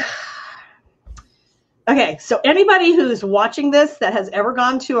 okay, so anybody who's watching this that has ever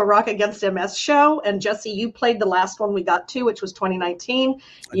gone to a Rock Against MS show, and Jesse, you played the last one we got to, which was 2019.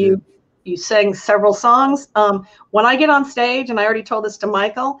 You sang several songs. When I get on stage, and I already told this to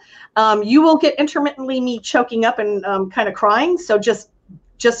Michael, you will get intermittently me choking up and kind of crying. So just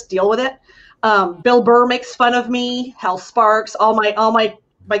deal with it. Bill Burr makes fun of me. Hal Sparks, all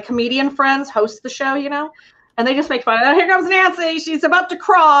my comedian friends host the show, and they just make fun of it. Here comes Nancy. She's about to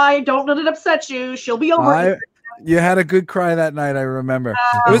cry. Don't let it upset you. She'll be over. You had a good cry that night, I remember.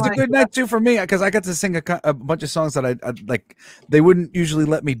 It was a good night too for me because I got to sing a bunch of songs that I like. They wouldn't usually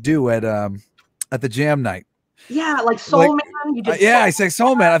let me do at the jam night. Yeah, like Soul Man. You did I sang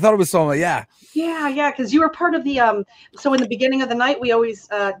Soul Man. I thought it was Soul Man. Yeah. Yeah, because you were part of the so in the beginning of the night we always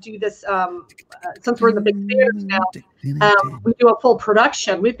do this since we're in the big theaters now, we do a full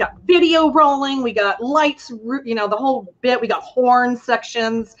production. We've got video rolling, we got lights, the whole bit, we got horn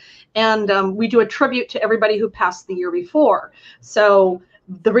sections, and we do a tribute to everybody who passed the year before. So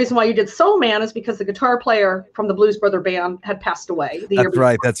the reason why you did Soul Man is because the guitar player from the Blues Brother band had passed away the year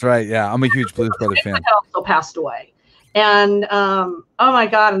before. That's right. Yeah, I'm a huge Blues Brother fan. Also passed away. And oh my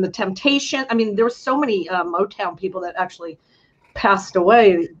God, and the Temptation. I mean, there were so many Motown people that actually passed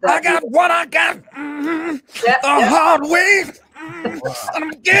away. I got what I got the hard way. I'm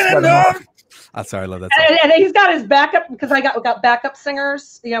getting up. I'm sorry, I love that song. And he's got his backup because we got backup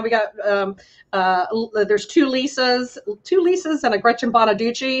singers. We got there's two Lisas and a Gretchen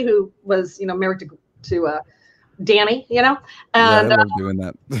Bonaducci who was married to Danny, and I love doing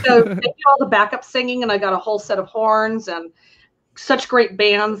that. So they do all the backup singing, and I got a whole set of horns and such great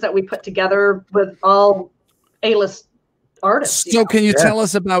bands that we put together with all A-list artists. So can you tell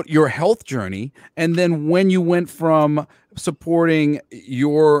us about your health journey, and then when you went from supporting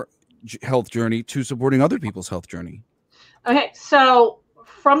your health journey to supporting other people's health journey? Okay, so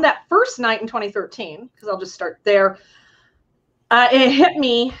from that first night in 2013, because I'll just start there, it hit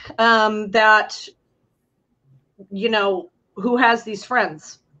me that who has these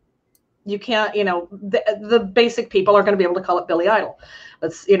friends? You can't, the basic people are going to be able to call it Billy Idol.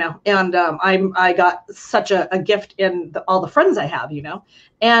 That's, and I got such a gift in all the friends I have,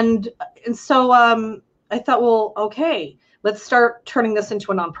 and so I thought, well, okay, let's start turning this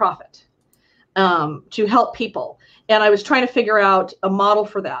into a nonprofit to help people. And I was trying to figure out a model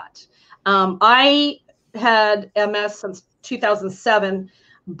for that. I had MS since 2007,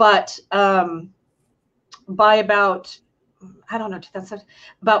 but by about, I don't know, 2007,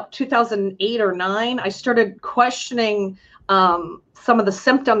 about 2008 or 9, I started questioning some of the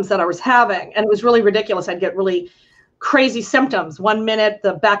symptoms that I was having. And it was really ridiculous. I'd get really crazy symptoms. 1 minute,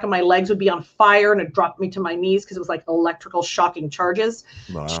 the back of my legs would be on fire and it dropped me to my knees because it was like electrical shocking charges.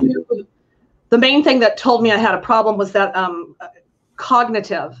 Wow. The main thing that told me I had a problem was that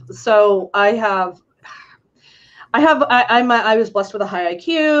cognitive. So I was blessed with a high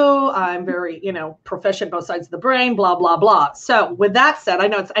IQ. I'm very, proficient both sides of the brain, blah, blah, blah. So with that said, I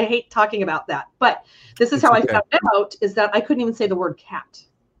know I hate talking about that, but this is how I found out is that I couldn't even say the word cat.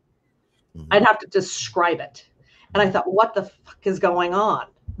 Mm-hmm. I'd have to describe it. And I thought, what the fuck is going on?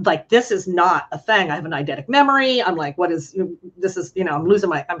 Like, this is not a thing. I have an eidetic memory. I'm like, what is, this is, I'm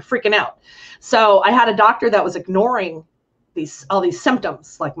I'm freaking out. So I had a doctor that was ignoring all these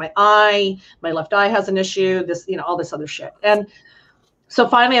symptoms, like my left eye has an issue, this, all this other shit. And so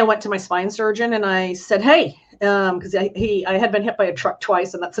finally I went to my spine surgeon and I said, hey, because I had been hit by a truck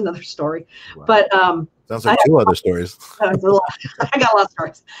twice, and that's another story. Wow. But sounds like two other stories. I got a lot of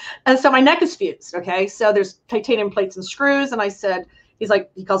stories. And so my neck is fused. Okay. So there's titanium plates and screws. And I said, he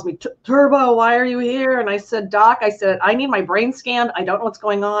calls me Turbo, why are you here? And I said, Doc, I need my brain scanned. I don't know what's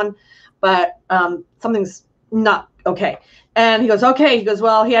going on, but something's not okay. And he goes, okay. He goes,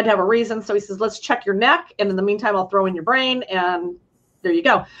 well, he had to have a reason. So he says, let's check your neck. And in the meantime, I'll throw in your brain. And there you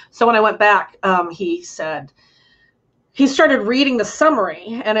go. So when I went back, he said, he started reading the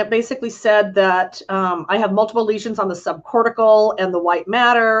summary, and it basically said that I have multiple lesions on the subcortical and the white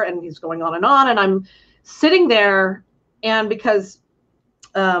matter, and he's going on. And I'm sitting there, and because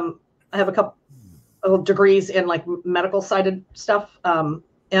I have a couple of degrees in like medical sided stuff,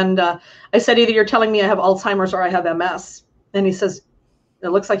 and I said, either you're telling me I have Alzheimer's or I have MS. And he says, it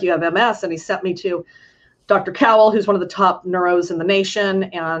looks like you have MS. And he sent me to Dr. Cowell, who's one of the top neuros in the nation,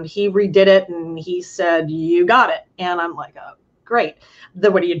 and he redid it, and he said, you got it. And I'm like, oh, great.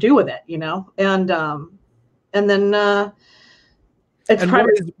 Then what do you do with it, And then it's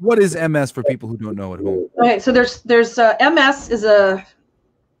and what is MS for people who don't know at home? Okay, so there's MS is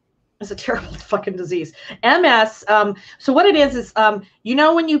a terrible fucking disease. MS, so what it is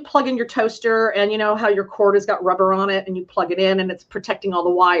when you plug in your toaster and how your cord has got rubber on it and you plug it in and it's protecting all the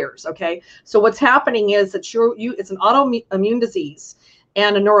wires, okay? So what's happening is that it's an autoimmune disease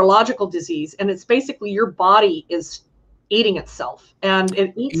and a neurological disease, and it's basically your body is eating itself, and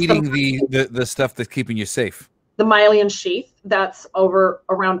it eats the stuff that's keeping you safe. The myelin sheath that's over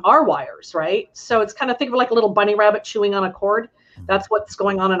around our wires, right? So it's kind of, think of like a little bunny rabbit chewing on a cord. That's what's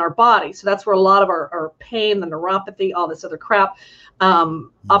going on in our body. So that's where a lot of our pain, the neuropathy, all this other crap.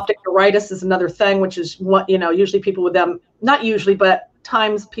 Optic neuritis is another thing, which is what, usually people with them, not usually, but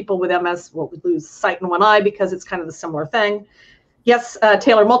times people with MS will lose sight in one eye because it's kind of the similar thing. Yes,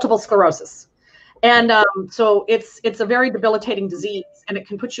 Taylor, multiple sclerosis. And so it's a very debilitating disease, and it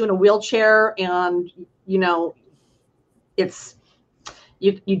can put you in a wheelchair, and you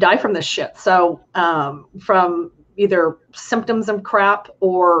die from this shit. So from either symptoms of crap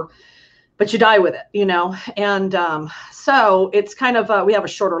but you die with it, and so it's kind of we have a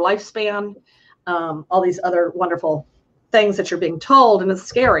shorter lifespan, all these other wonderful things that you're being told, and it's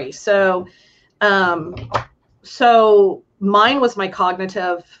scary. So so mine was my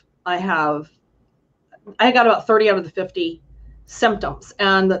cognitive. I got about 30 out of the 50 symptoms,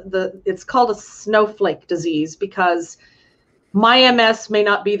 and it's called a snowflake disease because my MS may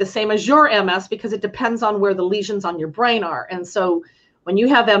not be the same as your MS because it depends on where the lesions on your brain are. And so when you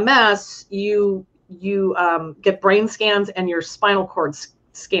have MS, you get brain scans and your spinal cord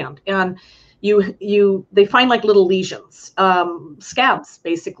scanned, and they find like little lesions, scabs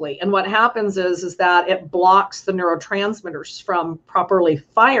basically. And what happens is that it blocks the neurotransmitters from properly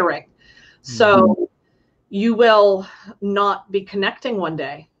firing. So you will not be connecting one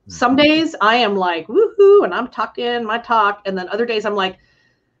day. Some days I am like, woohoo, and I'm talking my talk. And then other days I'm like,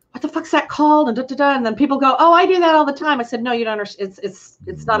 what the fuck's that called? And and then people go, oh, I do that all the time. I said, no, you don't understand.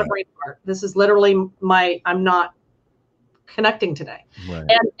 It's not a brain part. This is literally I'm not connecting today. Right.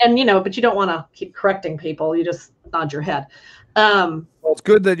 And but you don't want to keep correcting people. You just nod your head. Well, it's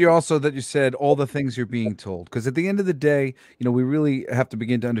good that you said all the things you're being told, because at the end of the day, we really have to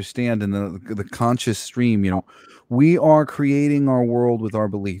begin to understand in the conscious stream, we are creating our world with our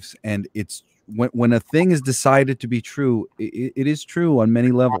beliefs, and it's when a thing is decided to be true, it is true on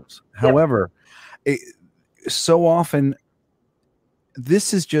many levels. Yeah. However, so often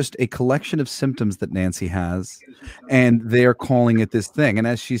this is just a collection of symptoms that Nancy has, and they're calling it this thing. And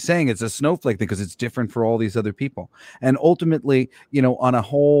as she's saying, it's a snowflake thing because it's different for all these other people. And ultimately, on a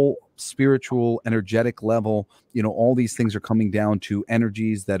whole spiritual, energetic level, all these things are coming down to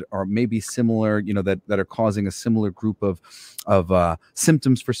energies that are maybe similar, that are causing a similar group of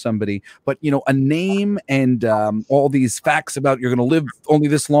symptoms for somebody. But, a name and all these facts about you're going to live only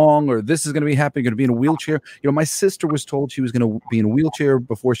this long, or this is going to be happening, you're going to be in a wheelchair. My sister was told she was going to be in a wheelchair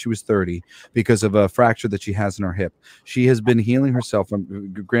before she was 30 because of a fracture that she has in her hip. She has been healing herself,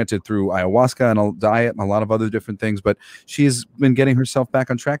 granted through ayahuasca and a diet and a lot of other different things, but she has been getting herself back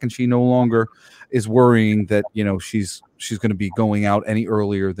on track, and she no longer is worrying that she's going to be going out any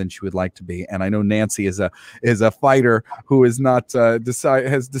earlier than she would like to be. And I know Nancy is a fighter who is not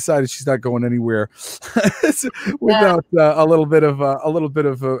has decided she's not going anywhere without a little bit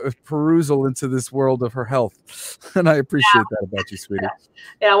of perusal into this world of her health. And I appreciate that about you, sweetie.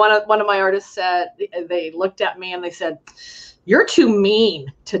 Yeah, one of my artists said, they looked at me and they said, you're too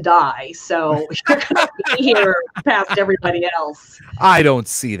mean to die, so you're going to be here past everybody else. I don't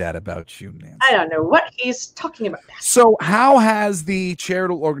see that about you, Nancy. I don't know what he's talking about. So how has the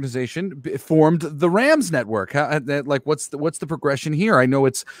charitable organization formed the Rams Network? What's the progression here? I know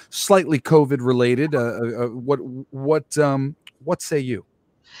it's slightly COVID related. What say you?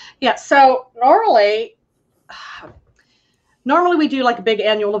 Yeah, so normally we do like a big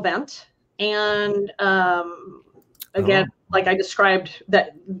annual event, and again, like I described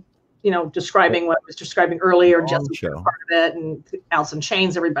that, describing what I was describing earlier, Jesse was part of it, and Alice in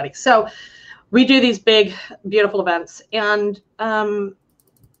Chains, everybody. So we do these big, beautiful events, and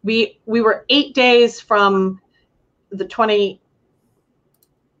we were 8 days from the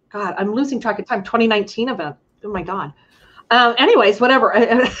I'm losing track of time, 2019 event. Oh my God. Anyways, whatever.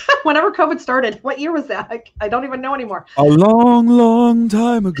 Whenever COVID started, what year was that? I don't even know anymore. A long, long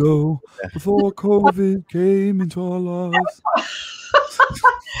time ago, before COVID came into our lives.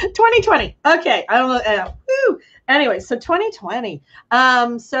 2020. Okay, I don't know. Anyway, so 2020.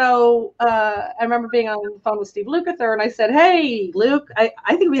 So I remember being on the phone with Steve Lukather, and I said, "Hey, Luke, I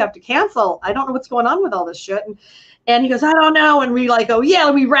think we have to cancel. I don't know what's going on with all this shit." And he goes, I don't know. And we like, oh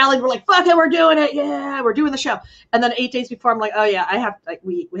yeah, we rallied. We're like, fuck it, we're doing it. Yeah, we're doing the show. And then 8 days before, I'm like, oh yeah,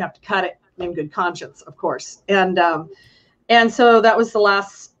 we have to cut it in good conscience, of course. And so that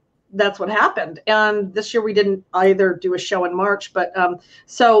was that's what happened. And this year we didn't either do a show in March, but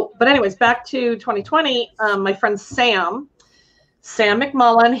anyways, back to 2020, my friend Sam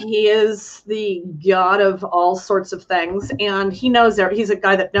McMullen, he is the god of all sorts of things. And he's a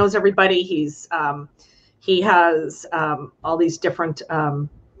guy that knows everybody. He has all these different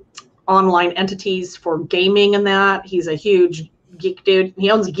online entities for gaming and that. He's a huge geek dude. He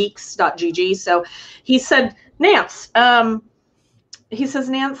owns geeks.gg. So he said, Nance, he says,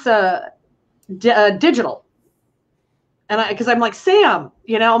 Nance, digital. And because I'm like, Sam,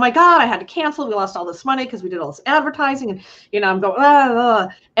 you know, oh my God, I had to cancel. We lost all this money because we did all this advertising. And, you know, I'm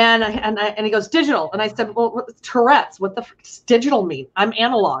going, and he goes, digital. And I said, well, Tourette's, what the frick does digital mean? I'm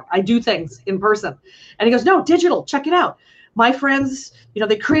analog. I do things in person. And he goes, no, digital, check it out. My friends, you know,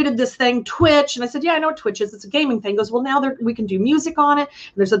 they created this thing, Twitch. And I said, yeah, I know what Twitch is. It's a gaming thing. He goes, well, now we can do music on it.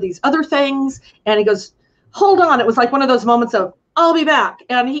 And there's these other things. And he goes, hold on. It was like one of those moments of, I'll be back.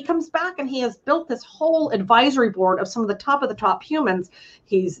 And he comes back and he has built this whole advisory board of some of the top humans.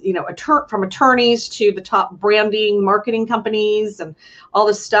 He's, you know, from attorneys to the top branding, marketing companies and all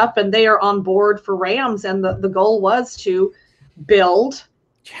this stuff. And they are on board for Rams. And the goal was to build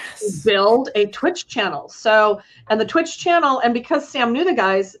a Twitch channel. So, and the Twitch channel, and because Sam knew the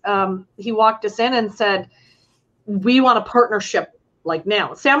guys, he walked us in and said, we want a partnership like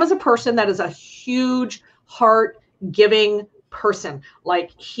now. Sam is a person that is a huge heart giving person.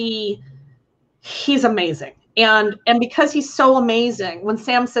 Like he's amazing. And because he's so amazing, when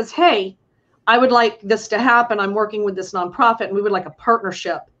Sam says, hey, I would like this to happen, I'm working with this nonprofit and we would like a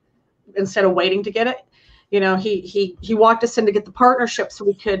partnership instead of waiting to get it. You know, he walked us in to get the partnership so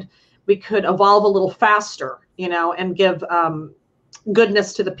we could evolve a little faster, you know, and give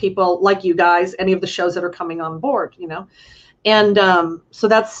goodness to the people like you guys, any of the shows that are coming on board, you know. And so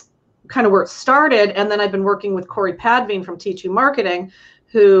that's kind of where it started. And then I've been working with Corey Padveen from T2 Marketing,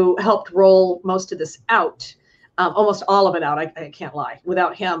 who helped roll most of this out, almost all of it out. I can't lie.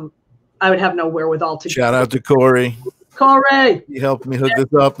 Without him, I would have no wherewithal to. Shout out to Corey. Corey, he helped me hook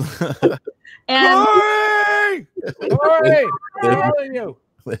this up. And Corey,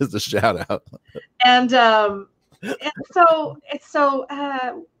 there's the shout out. And so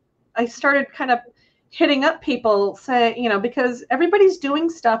I started kind of hitting up people, say, you know, because everybody's doing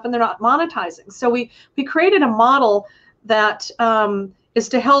stuff and they're not monetizing. So we created a model that is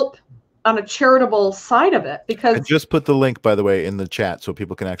to help on a charitable side of it. Because I just put the link, by the way, in the chat so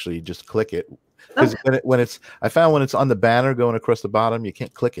people can actually just click it. Because when it's on the banner going across the bottom, you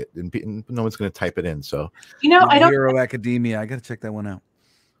can't click it, and no one's going to type it in. So you know, My Hero Academia. I got to check that one out.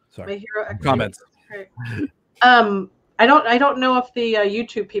 Sorry. My Hero Academia. Comments. Right. I don't know if the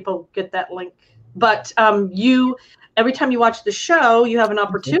YouTube people get that link. But every time you watch the show, you have an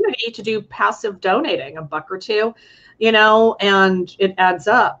opportunity to do passive donating, $1 or $2, you know, and it adds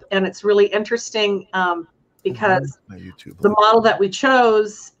up. And it's really interesting because the model that we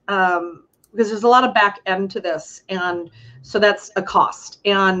chose, because there's a lot of back end to this. And so that's a cost.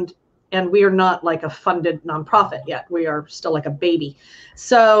 And we are not like a funded nonprofit yet. We are still like a baby.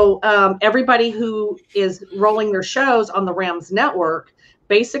 So everybody who is rolling their shows on the Rams network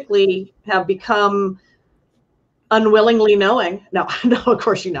basically have become unwillingly knowing. No, of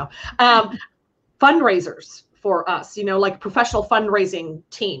course, you know, fundraisers for us, you know, like professional fundraising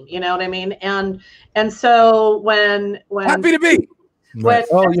team, you know what I mean? And so when happy to be. Right.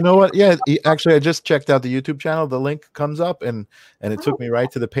 Oh, you know what? Yeah, actually, I just checked out the YouTube channel. The link comes up, and it took me right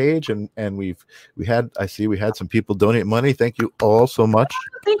to the page. And we had some people donate money. Thank you all so much.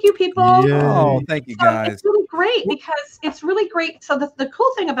 Thank you, people. Oh, thank you, guys. It's really great because it's really great. So the cool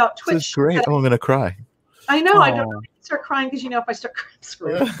thing about Twitch, this is great. Oh, I'm gonna cry. I know. I don't start crying because you know if I start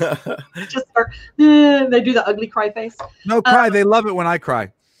crying, just start. They do the ugly cry face. No cry. They love it when I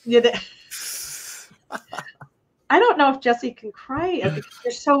cry. Yeah. I don't know if Jesse can cry because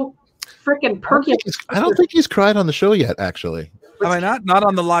you're so freaking perky. I don't think he's cried on the show yet, actually. Am I not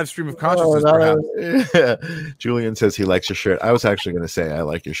on the live stream of consciousness? Yeah. Julian says he likes your shirt. I was actually going to say I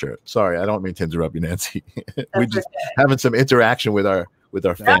like your shirt. Sorry, I don't mean to interrupt you, Nancy. We just having some interaction with our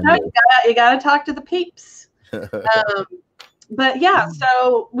family. No, you got to talk to the peeps. But yeah,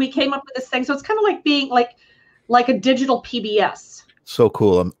 so we came up with this thing. So it's kind of like being like a digital PBS. So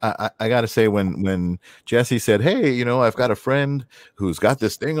cool. I got to say, when Jesse said, hey, you know, I've got a friend who's got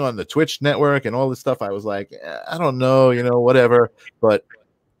this thing on the Twitch network and all this stuff, I was like, I don't know, you know, whatever. But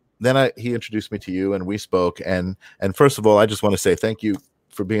then he introduced me to you and we spoke. And first of all, I just want to say thank you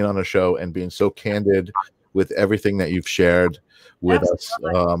for being on the show and being so candid with everything that you've shared with us,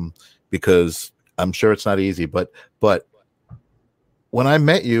 because I'm sure it's not easy. But when I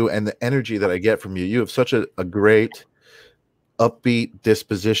met you and the energy that I get from you, you have such a great upbeat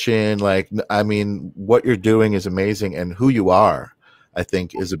disposition. Like, I mean, what you're doing is amazing, and who you are, I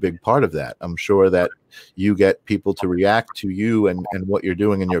think, is a big part of that. I'm sure that you get people to react to you and what you're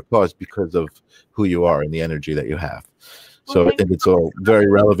doing in your cause because of who you are and the energy that you have. So I think it's all very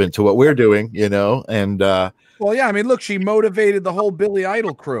relevant to what we're doing, you know. And well, yeah, I mean, look, she motivated the whole Billy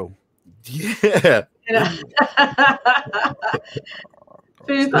Idol crew. Yeah.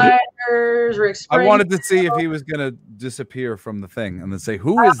 Foo Fighters, Rick I Springfield. wanted to see if he was gonna disappear from the thing and then say,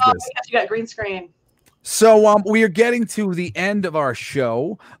 "Who is this?" Because you got green screen. So we are getting to the end of our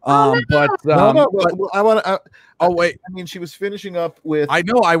show. No, I want to. Oh wait, I mean, she was finishing up with. I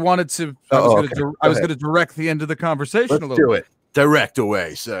know. I wanted to. I was going to direct the end of the conversation Let's a little. do it. Direct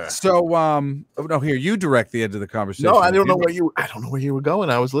away, sir. So no, here you direct the end of the conversation. No, I don't know where you. I don't know where you were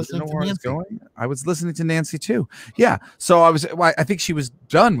going. I was listening to Nancy. I was listening to Nancy too. Yeah. So I was. Well, I think she was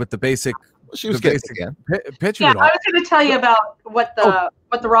done with the basic. She was getting again. Picture. Yeah, I was going to tell you about what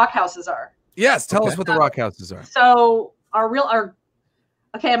the rock houses are. Yes, tell us what the rock houses are. So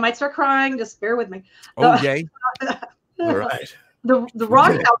okay, I might start crying. Just bear with me. Yay! All right. The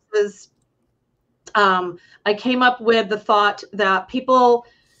rock houses. I came up with the thought that people.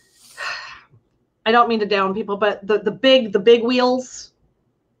 I don't mean to down people, but the big wheels,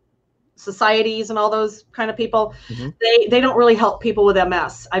 societies, and all those kind of people, they don't really help people with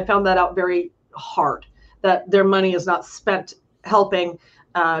MS. I found that out very hard. That their money is not spent helping.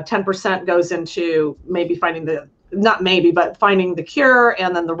 10% goes into maybe finding finding the cure,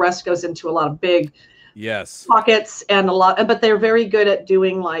 and then the rest goes into a lot of big pockets and but they're very good at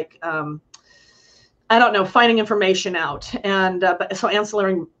doing like I don't know, finding information out and so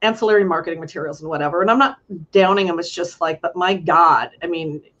ancillary marketing materials and whatever. And I'm not downing them. It's just like, but my God, I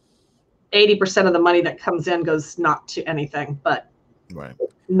mean, 80% of the money that comes in goes not to anything, but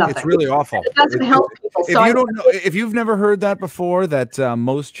nothing. It's really awful. It doesn't help people. If you've never heard that before, that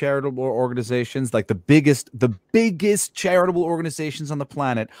most charitable organizations, like the biggest charitable organizations on the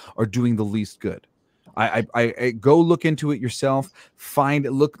planet, are doing the least good. I go look into it yourself.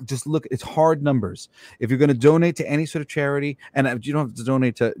 Just look. It's hard numbers. If you're going to donate to any sort of charity, and you don't have to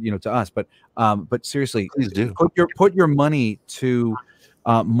donate to to us, but seriously, please do put your money to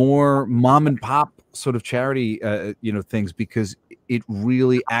more mom and pop sort of charity things, because it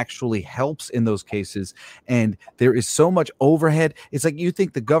really actually helps in those cases. And there is so much overhead. It's like you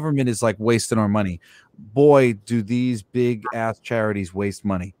think the government is like wasting our money. Boy, do these big ass charities waste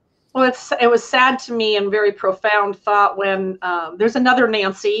money. Well, it was sad to me and very profound thought when there's another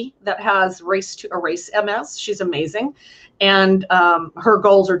Nancy that has Race to Erase MS. She's amazing. And her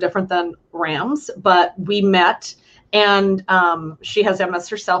goals are different than Ram's, but we met, and she has MS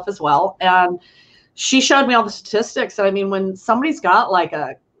herself as well. And she showed me all the statistics. I mean, when somebody's got like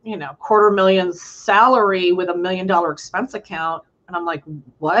a, $250,000 salary with $1 million expense account, and I'm like,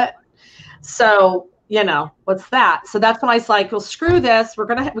 what? So, what's that? So that's when I was like, well, screw this. We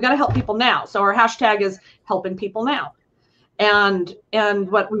got to help people now. So our hashtag is helping people now. And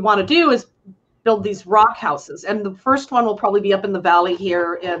what we want to do is build these rock houses. And the first one will probably be up in the valley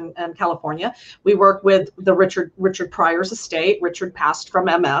here in California. We work with the Richard Pryor's estate. Richard passed from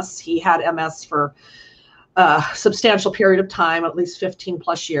MS. He had MS for a substantial period of time, at least 15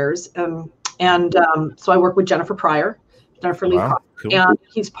 plus years. So I work with Jennifer Lee Pryor, cool. And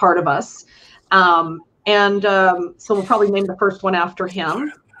he's part of us. So we'll probably name the first one after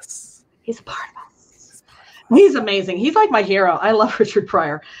him. He's a part of us. He's amazing. He's like my hero. I love Richard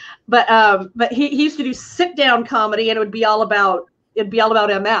Pryor. But he used to do sit down comedy, and it'd be all about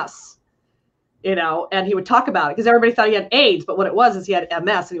MS, and he would talk about it because everybody thought he had AIDS, but what it was is he had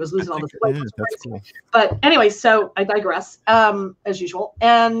MS and he was losing all this weight. That's cool. But anyway, so I digress, as usual.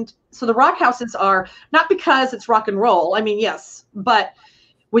 And so the rock houses are not because it's rock and roll. I mean, yes, but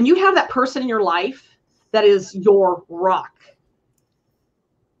when you have that person in your life that is your rock,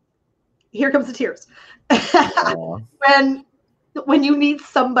 here comes the tears. When you need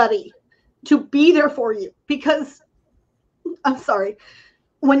somebody to be there for you, because I'm sorry,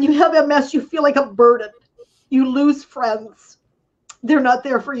 when you have MS, you feel like a burden. You lose friends. They're not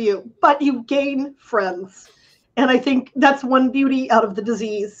there for you, but you gain friends. And I think that's one beauty out of the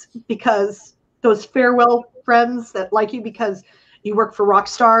disease, because those farewell friends that like you because you work for rock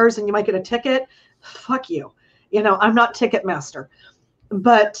stars and you might get a ticket, fuck you. I'm not Ticketmaster.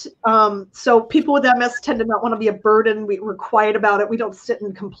 But so people with MS tend to not want to be a burden. We're quiet about it. We don't sit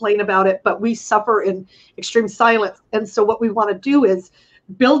and complain about it, but we suffer in extreme silence. And so what we want to do is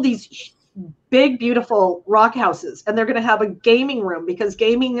build these big, beautiful rock houses. And they're going to have a gaming room, because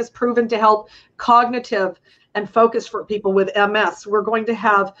gaming is proven to help cognitive and focus for people with MS. We're going to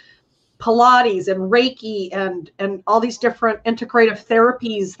have Pilates and Reiki and all these different integrative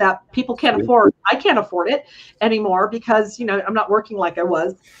therapies that people can't afford. I can't afford it anymore because, I'm not working like I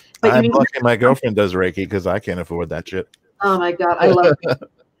was. But I'm lucky my girlfriend does Reiki because I can't afford that shit. Oh my God, I love it.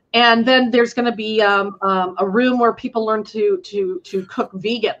 And then there's going to be a room where people learn to cook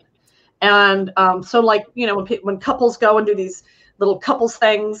vegan. And so like, when couples go and do these little couples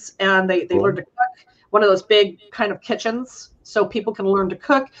things and they learn to cook, one of those big kind of kitchens so people can learn to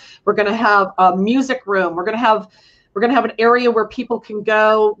cook. We're going to have a music room. We're going to have an area where people can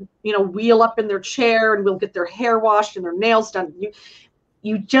go, wheel up in their chair, and we'll get their hair washed and their nails done.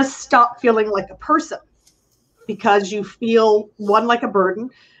 You just stop feeling like a person because you feel, one, like a burden.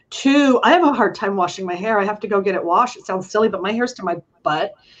 Two, I have a hard time washing my hair. I have to go get it washed. It sounds silly, but my hair's to my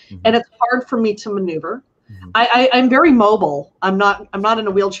butt, and it's hard for me to maneuver. I'm very mobile. I'm not in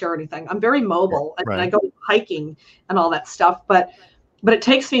a wheelchair or anything. I'm very mobile, and I go hiking and all that stuff. But it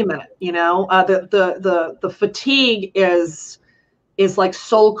takes me a minute. The fatigue is like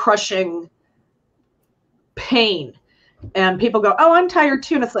soul crushing pain, and people go, "Oh, I'm tired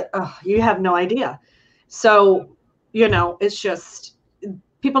too," and it's like, "Oh, you have no idea." So it's just,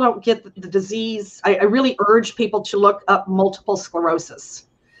 people don't get the disease. I really urge people to look up multiple sclerosis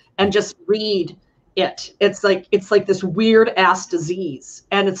and just read it. It's like this weird ass disease,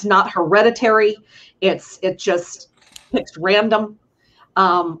 and it's not hereditary. It just picks random.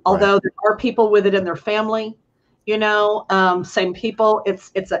 Although there are people with it in their family, same people.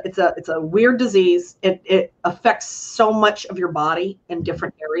 It's a weird disease. It affects so much of your body in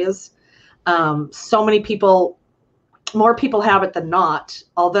different areas. So many people, more people have it than not.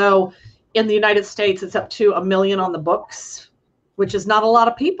 Although in the United States, it's up to 1 million on the books, which is not a lot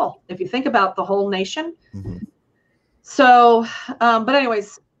of people if you think about the whole nation. So, but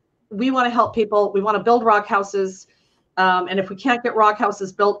anyways, we want to help people. We want to build rock houses. And if we can't get rock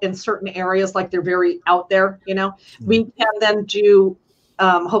houses built in certain areas, like they're very out there, we can then do,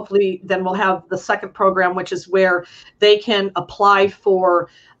 hopefully then we'll have the second program, which is where they can apply for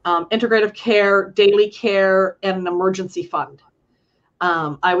integrative care, daily care, and an emergency fund.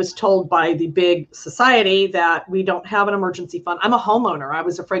 I was told by the big society that we don't have an emergency fund. I'm a homeowner. I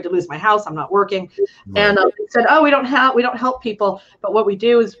was afraid to lose my house. I'm not working. And they said, "Oh, we don't help people." But what we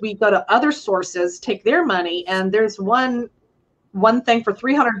do is we go to other sources, take their money, and there's one thing for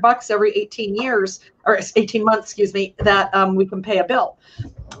 $300 every 18 years, or 18 months, excuse me, that we can pay a bill.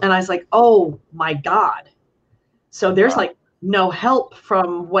 And I was like, "Oh my God." So there's like no help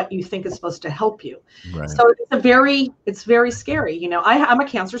from what you think is supposed to help you. So it's very scary. I'm a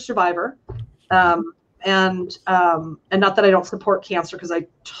cancer survivor, and not that I don't support cancer, because I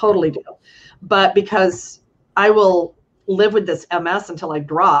totally do, but because I will live with this MS until I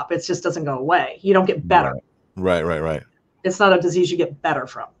drop. It just doesn't go away. You don't get better. Right. It's not a disease you get better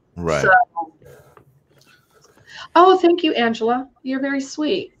from. Right. So, oh, thank you, Angela. You're very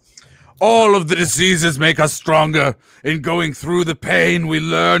sweet. All of the diseases make us stronger. In going through the pain, we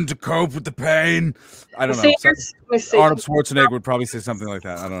learn to cope with the pain. I don't know. Arnold Schwarzenegger would probably say something like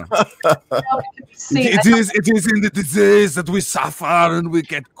that. I don't know. It is in the disease that we suffer and we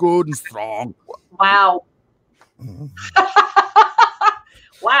get good and strong. Wow.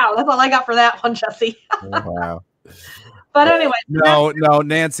 Wow, that's all I got for that one, Jesse. Wow. But anyway. No,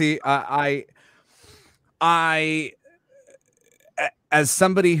 Nancy, I as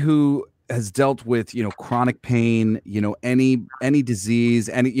somebody who has dealt with, chronic pain, any disease,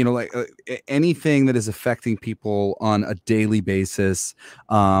 anything that is affecting people on a daily basis,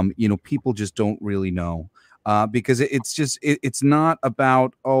 people just don't really know, because it's not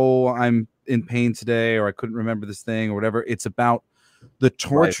about, oh, I'm in pain today, or I couldn't remember this thing or whatever. It's about the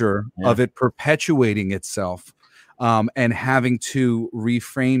torture of it perpetuating itself. And having to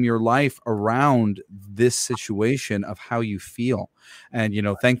reframe your life around this situation of how you feel. And,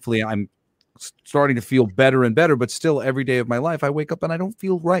 thankfully I'm starting to feel better and better, but still every day of my life, I wake up and I don't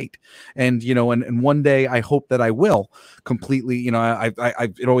feel right. And, and one day I hope that I will completely,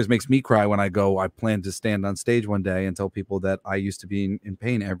 it always makes me cry when I plan to stand on stage one day and tell people that I used to be in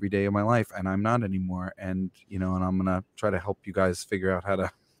pain every day of my life and I'm not anymore. And, and I'm going to try to help you guys figure out how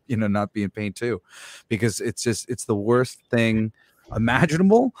to, not be in pain too, because it's the worst thing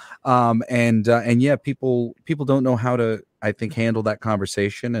imaginable. And people don't know how to, I think, handle that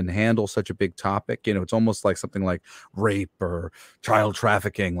conversation and handle such a big topic. It's almost like something like rape or child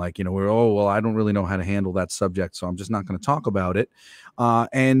trafficking. Like, we're, oh, well, I don't really know how to handle that subject, so I'm just not going to talk about it. But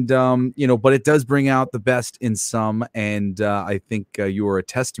it does bring out the best in some. And I think you are a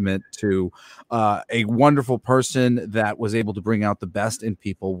testament to a wonderful person that was able to bring out the best in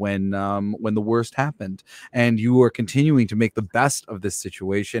people when the worst happened. And you are continuing to make the best of this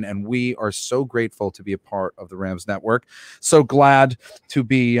situation. And we are so grateful to be a part of the Rams Network. So glad to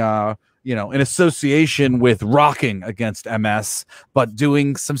be in association with rocking against MS, but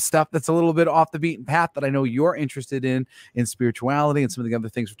doing some stuff that's a little bit off the beaten path that I know you're interested in spirituality and some of the other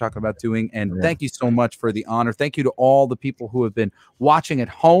things we're talking about doing. And thank you so much for the honor. Thank you to all the people who have been watching at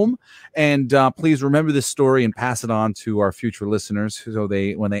home. And please remember this story and pass it on to our future listeners. So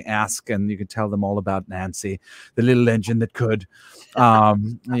when they ask, and you can tell them all about Nancy, the little engine that could,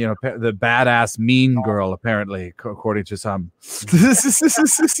 the badass mean girl, apparently, according to some.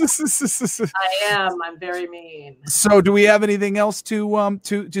 I'm very mean. So do we have anything else to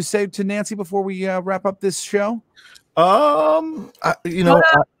say to Nancy before we wrap up this show? But go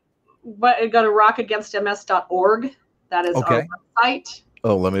to rockagainstms.org. That is our website.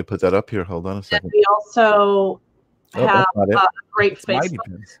 Oh, let me put that up here. Hold on a second. And we also have a great Facebook.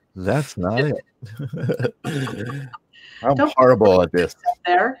 That's not it. I'm horrible at this.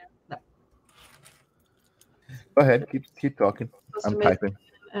 There. Go ahead. Keep talking. I'm typing.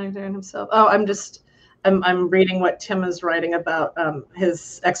 Himself. Oh, I'm reading what Tim is writing about.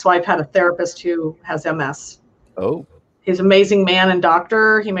 His ex-wife had a therapist who has MS. Oh. He's an amazing man and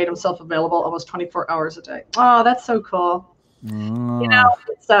doctor. He made himself available almost 24 hours a day. Oh, that's so cool.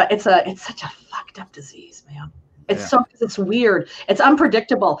 It's such a fucked up disease, man. It's weird. It's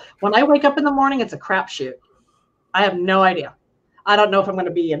unpredictable. When I wake up in the morning, it's a crapshoot. I have no idea. I don't know if I'm going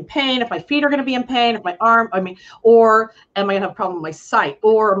to be in pain, if my feet are going to be in pain, if my arm, or am I going to have a problem with my sight,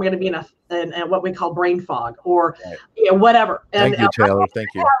 or am I going to be in what we call brain fog, or whatever. Thank you, Taylor. Thank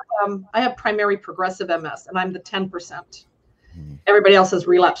you. I have primary progressive MS, and I'm the 10%. Everybody else has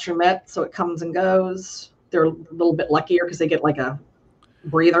relapse remit, so it comes and goes. They're a little bit luckier because they get like a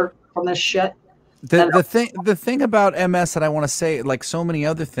breather from this shit. The thing about MS that I want to say, like so many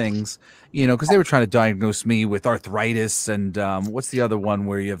other things, because they were trying to diagnose me with arthritis and what's the other one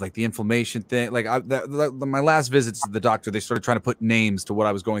where you have like the inflammation thing. Like my last visits to the doctor, they started trying to put names to what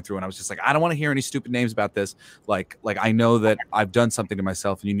I was going through, and I was just like, I don't want to hear any stupid names about this. Like I know that I've done something to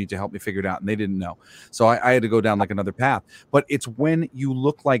myself, and you need to help me figure it out. And they didn't know, so I had to go down like another path. But it's when you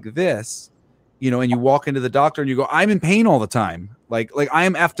look like this, and you walk into the doctor and you go, I'm in pain all the time. Like I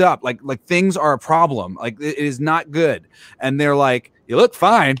am effed up. Like things are a problem. Like it is not good. And they're like, you look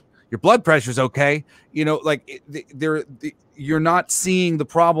fine. Your blood pressure's okay. You're not seeing the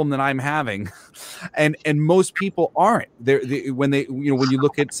problem that I'm having. And most people aren't. When you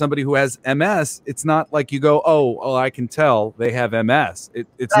look at somebody who has MS, it's not like you go, oh, I can tell they have MS.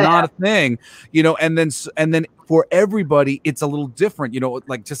 It's not a thing, and then for everybody, it's a little different,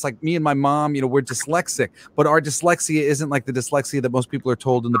 like just like me and my mom, we're dyslexic, but our dyslexia isn't like the dyslexia that most people are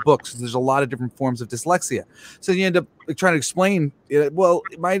told in the books. There's a lot of different forms of dyslexia. So you end up trying to explain,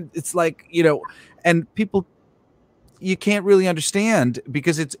 it's like, and people, you can't really understand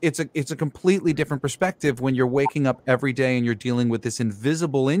because it's a completely different perspective when you're waking up every day and you're dealing with this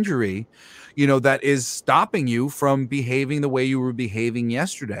invisible injury, that is stopping you from behaving the way you were behaving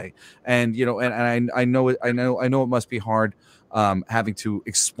yesterday. And and I know it must be hard having to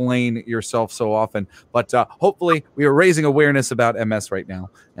explain yourself so often, but hopefully we are raising awareness about MS right now.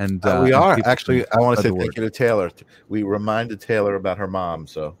 And we are actually. I want to say thank you to Taylor. We reminded Taylor about her mom,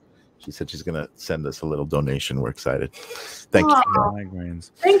 so. She said she's going to send us a little donation. We're excited. Thank you.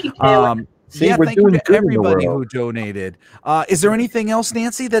 Thank you, Taylor. Thank you to everybody who donated. Is there anything else,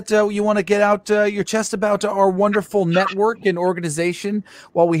 Nancy, that you want to get out your chest about our wonderful network and organization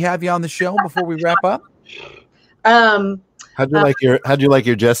while we have you on the show before we wrap up? How'd you like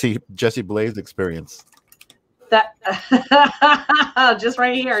your Jesse Blaze experience? That just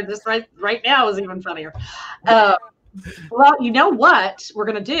right here, just right now is even funnier. Well, you know what we're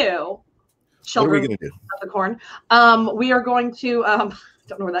going to do? What are we going to do? The corn. We are going to,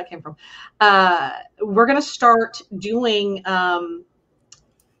 don't know where that came from. We're going to start doing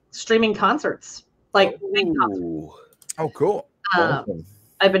streaming concerts. Like big concerts. Oh, cool.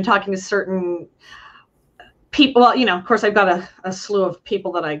 I've been talking to certain people. Well, of course, I've got a slew of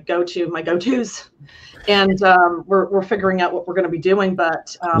people that I go to, my go-tos. And we're figuring out what we're going to be doing,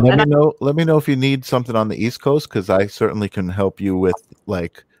 but let me know if you need something on the East Coast, because I certainly can help you with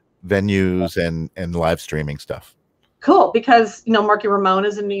like venues and live streaming stuff. Cool, because Marky Ramone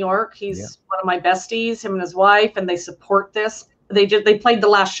is in New York. He's one of my besties, him and his wife, and they support this. They played the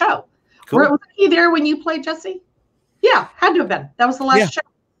last show. Cool. Was he there when you played, Jesse? Yeah, had to have been. That was the last show.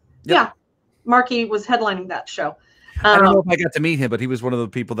 Yep. Yeah, Marky was headlining that show. I don't know if I got to meet him, but he was one of the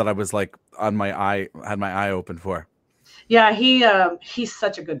people that I was like had my eye open for. Yeah, he's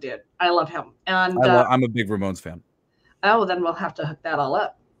such a good dude. I love him, and I'm a big Ramones fan. Oh, then we'll have to hook that all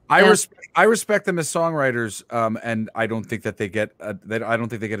up. I respect them as songwriters, and I don't think that they get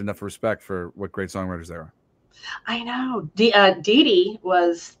enough respect for what great songwriters they are. I know. Dee Dee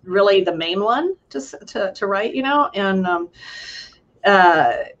was really the main one to write, you know, and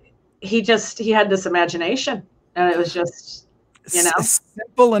he had this imagination, and it was just, you know,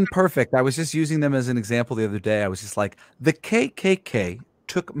 simple and perfect. I was just using them as an example the other day. I was just like, the KKK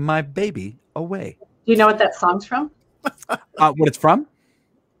took my baby away. Do you know what that song's from? What it's from?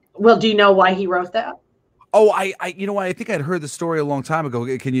 Well, do you know why he wrote that? Oh, I you know what? I think I'd heard the story a long time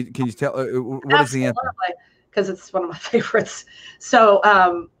ago. Can you tell what is the answer? Because it's one of my favorites. So,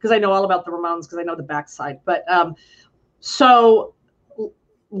 because I know all about the Ramones, because I know the backside. But so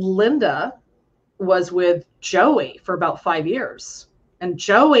Linda was with Joey for about 5 years, and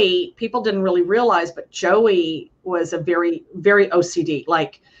Joey, people didn't really realize, but Joey was a very, very OCD,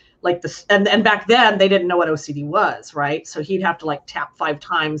 like this. And back then they didn't know what OCD was, right? So he'd have to like tap 5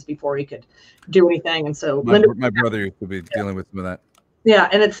 times before he could do anything. And so my brother used to be dealing with some of that. Yeah,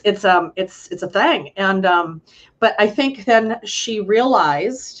 and it's a thing. And but I think then she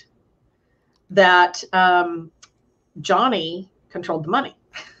realized that Johnny controlled the money.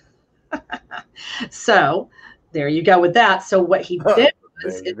 So there you go with that. So what he did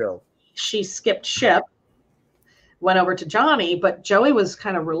was she skipped ship, went over to Johnny, but Joey was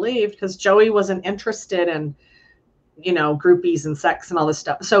kind of relieved because Joey wasn't interested in, you know, groupies and sex and all this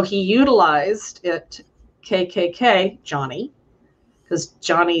stuff. So he utilized it, KKK, Johnny, because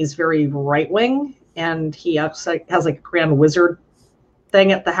Johnny's very right wing, and he has like a grand wizard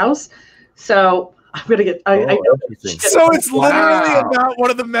thing at the house. So I'm gonna get. I know. So it's literally about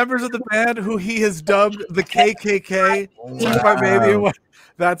one of the members of the band who he has dubbed the KKK. Took my baby away.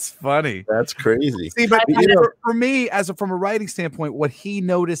 That's funny. That's crazy. See, but for me, from a writing standpoint, what he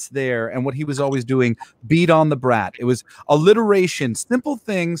noticed there and what he was always doing, beat on the brat. It was alliteration, simple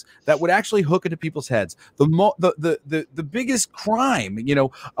things that would actually hook into people's heads. The biggest crime, you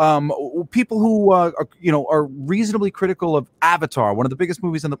know, people who are reasonably critical of Avatar, one of the biggest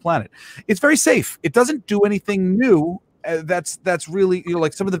movies on the planet. It's very safe. It doesn't do anything new. That's really, you know,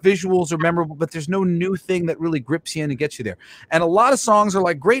 like some of the visuals are memorable, but there's no new thing that really grips you in and gets you there. And a lot of songs are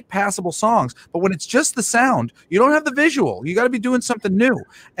like great passable songs, but when it's just the sound, you don't have the visual. You got to be doing something new.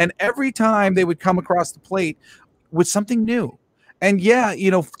 And every time they would come across the plate with something new. And yeah, you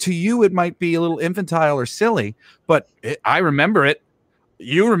know, to you it might be a little infantile or silly, but I remember it.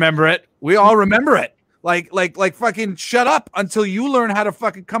 You remember it. We all remember it. Like fucking shut up until you learn how to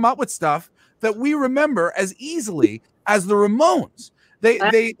fucking come up with stuff that we remember as easily as the Ramones.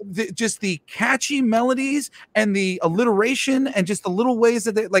 They just the catchy melodies and the alliteration and just the little ways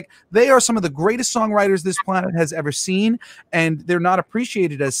that they are some of the greatest songwriters this planet has ever seen, and they're not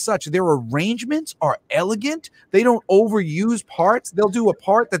appreciated as such. Their arrangements are elegant. They don't overuse parts. They'll do a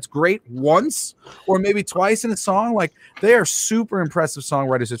part that's great once or maybe twice in a song. Like, they are super impressive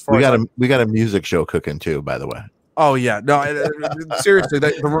songwriters as far we got a music show cooking too, by the way. Oh yeah, no, seriously,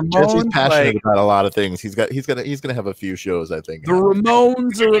 the Ramones. He's passionate about a lot of things. He's gonna have a few shows, I think. The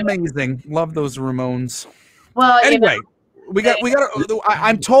Ramones are amazing. Love those Ramones. Well, anyway, we got.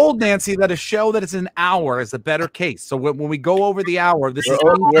 I'm told, Nancy, that a show that is an hour is a better case. So when we go over the hour,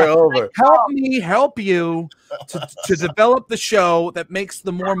 we're over. Help me help you to develop the show that makes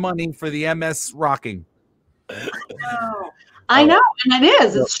the more money for the MS Rocking. I know, and it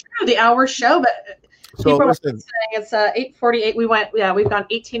is. It's true. The hour show, but. So listen, it's 8:48. We've gone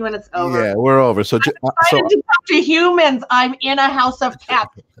 18 minutes over. Yeah, we're over. So to talk to humans. I'm in a house of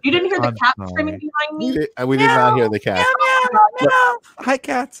cats. You didn't hear the cat screaming behind me? We did not hear the cat. Hi,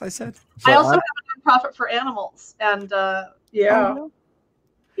 cats. I said. I also have a nonprofit for animals, and yeah.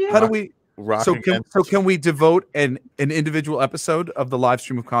 How do we? So can we devote an individual episode of the live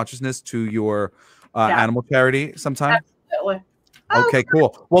stream of consciousness to your animal charity sometime? Absolutely. Okay,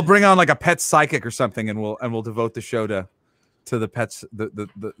 cool. We'll bring on like a pet psychic or something, and we'll devote the show to the pets. The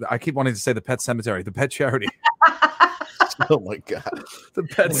I keep wanting to say the pet cemetery, the pet charity. Oh my god, the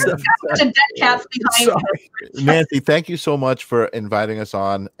pet cemetery. Dead cats behind Nancy, thank you so much for inviting us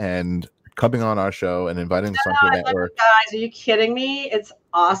on and coming on our show and inviting us onto the network. Guys, are you kidding me? It's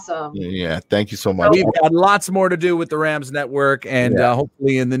awesome. Yeah, thank you so much. We've got lots more to do with the Rams Network, and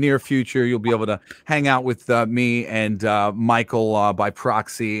hopefully in the near future you'll be able to hang out with me and Michael by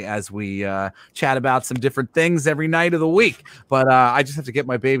proxy as we chat about some different things every night of the week. But I just have to get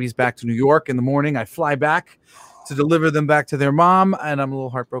my babies back to New York in the morning. I fly back to deliver them back to their mom, and I'm a little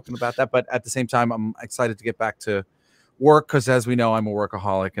heartbroken about that. But at the same time, I'm excited to get back to work because, as we know, I'm a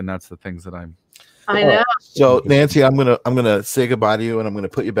workaholic, and that's the things that I know. So Nancy, I'm gonna say goodbye to you, and I'm gonna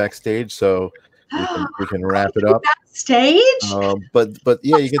put you backstage so we can wrap it up. Backstage? But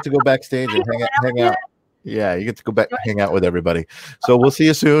yeah, you get to go backstage and hang out. Yeah, you get to go back and hang out with everybody. So we'll see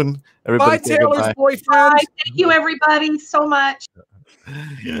you soon. Everybody, Bye, Taylor's goodbye. boyfriend. Bye. Thank you, everybody, so much.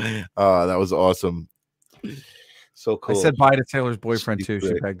 Oh, that was awesome. So cool. I said bye to Taylor's boyfriend She's too.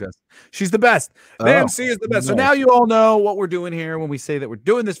 great. She begged us. She's the best. Oh, Nancy is the best. So nice. now you all know what we're doing here when we say that we're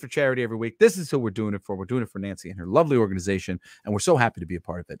doing this for charity every week. This is who we're doing it for. We're doing it for Nancy and her lovely organization, and we're so happy to be a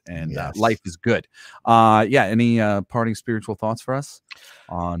part of it. And Yes. life is good. Yeah. Any parting spiritual thoughts for us?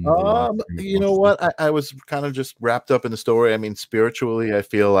 On you know what? I was kind of just wrapped up in the story. I mean, spiritually, I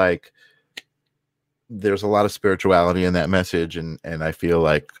feel like there's a lot of spirituality in that message, and I feel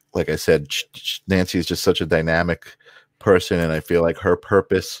like I said, Nancy is just such a dynamic person, and I feel like her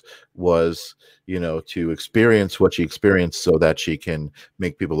purpose was, to experience what she experienced so that she can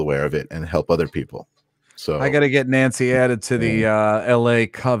make people aware of it and help other people. So I got to get Nancy added to the LA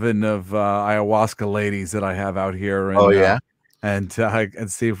coven of ayahuasca ladies that I have out here. And, and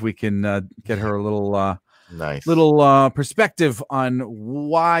see if we can get her a little nice perspective on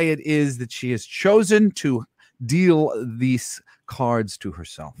why it is that she has chosen to deal these cards to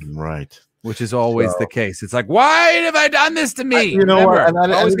herself. Right. Which is always the case. It's like, why have I done this to me? You know what? And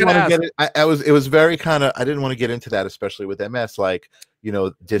I didn't want to get it. It was very kind of. I didn't want to get into that, especially with MS. Like,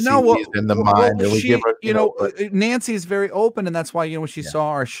 disease in the mind. And we give her, Nancy is very open, and that's why when she saw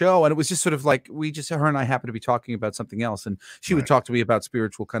our show, and it was just sort of like her and I happened to be talking about something else, and she would talk to me about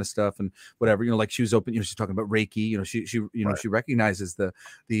spiritual kind of stuff and whatever. Like she was open. She's talking about Reiki. She recognizes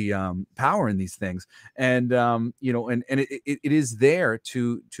the power in these things, and and it is there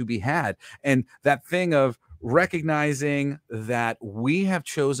to be had, and that thing of recognizing that we have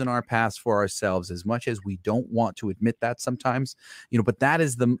chosen our paths for ourselves, as much as we don't want to admit that sometimes, but that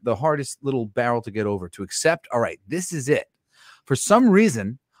is the hardest little barrel to get over, to accept. All right, this is it. For some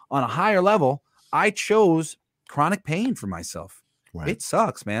reason, on a higher level, I chose chronic pain for myself. Right. It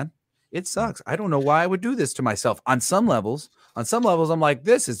sucks, man. It sucks. I don't know why I would do this to myself. On some levels, I'm like,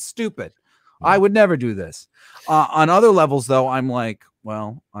 this is stupid. I would never do this. On other levels, though, I'm like,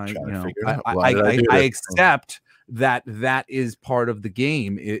 well, I accept that is part of the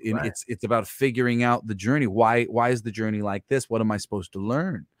game. It's about figuring out the journey. Why is the journey like this? What am I supposed to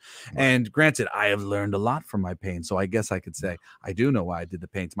learn? Right. And granted, I have learned a lot from my pain, so I guess I could say I do know why I did the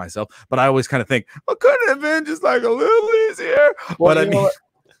pain to myself. But I always kind of think, well, couldn't it have been just like a little easier? Well, but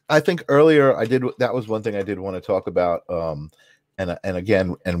I think earlier that was one thing I did want to talk about. And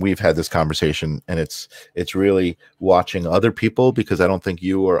again, we've had this conversation, and it's really watching other people, because I don't think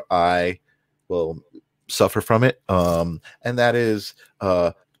you or I will suffer from it. And that is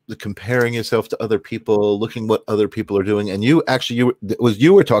the comparing yourself to other people, looking what other people are doing. And you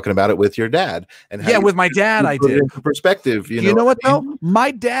were talking about it with your dad, and with my dad, I did. Into perspective, you know what though?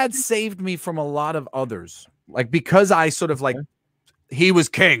 My dad saved me from a lot of others, like, because I sort of like, he was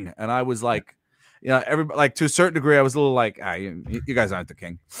king, and I was like, everybody, like, to a certain degree, I was a little like, you guys aren't the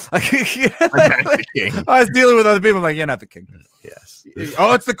king. Like, I was dealing with other people. I'm like, you're not the king. Yes.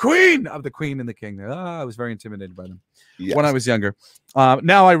 Oh, it's the queen. I'm the queen and the king. I was very intimidated by them when I was younger.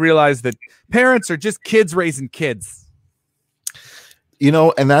 Now I realize that parents are just kids raising kids.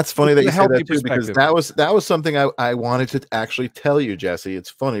 And that's funny that you say that too, because that was something I wanted to actually tell you, Jesse. It's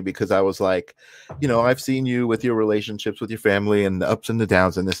funny because I was like, I've seen you with your relationships with your family and the ups and the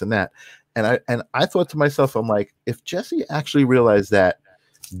downs and this and that. And I thought to myself, I'm like, if Jesse actually realized that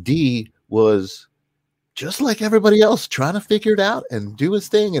D was just like everybody else, trying to figure it out and do his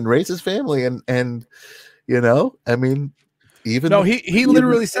thing and raise his family, and I mean, he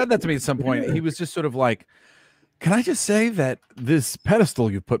literally said that to me at some point. He was just sort of like, can I just say that this pedestal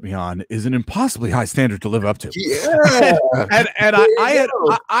you put me on is an impossibly high standard to live up to? Yeah. and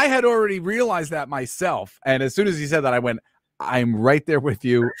I had already realized that myself. And as soon as he said that, I went, I'm right there with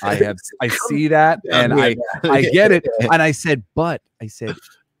you. I see that, and I get it. And I said,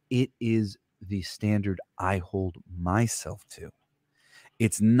 it is the standard I hold myself to.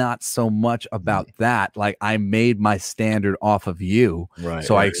 It's not so much about that. Like, I made my standard off of you. Right.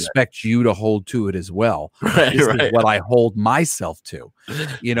 So I expect you to hold to it as well. This is what I hold myself to,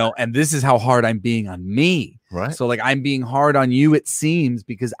 and this is how hard I'm being on me. Right. So, like, I'm being hard on you, it seems,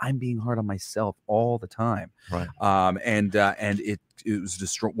 because I'm being hard on myself all the time. Right. And it was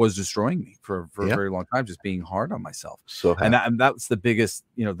destroying me for a very long time, just being hard on myself. So, and that's the biggest,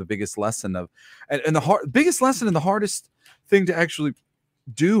 the biggest lesson of, and the biggest lesson and the hardest thing to actually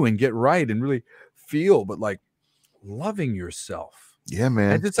do and get right and really feel, but like loving yourself. Yeah,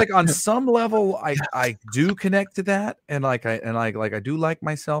 man. And it's like, on some level, I do connect to that, and I do like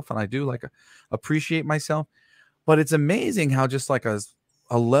myself, and I do like appreciate myself. But it's amazing how just like a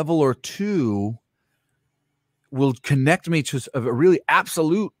level or two will connect me to a really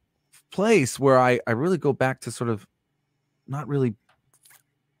absolute place where I really go back to sort of not really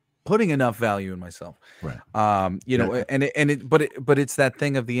putting enough value in myself. Right. You know, but it's that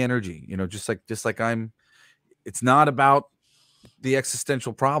thing of the energy, you know, just like it's not about the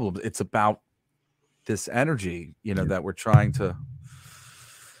existential problems. It's about this energy, you know, that we're trying to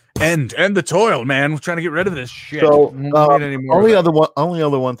end the toil, man. We're trying to get rid of this shit. So only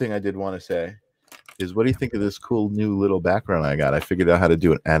other one thing I did want to say is, what do you think of this cool new little background I got? I figured out how to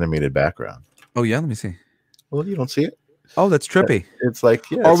do an animated background. Oh yeah, let me see. Well, you don't see it. Oh, that's trippy. It's like,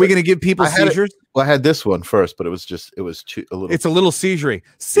 yeah. Are we going to give people seizures? Well, I had this one first, but it was too a little. It's a little seizure-y.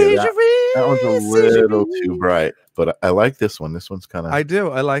 Yeah, that one's a little too bright, but I like this one. This one's kind of. I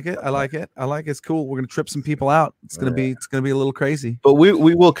do. I like it. I like it. It's cool. We're gonna trip some people out. It's gonna be a little crazy. But we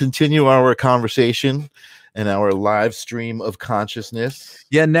will continue our conversation and our live stream of consciousness.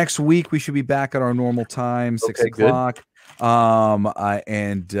 Yeah, next week we should be back at our normal time, 6 o'clock. Good. I'll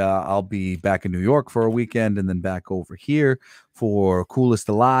be back in New York for a weekend and then back over here for Coolest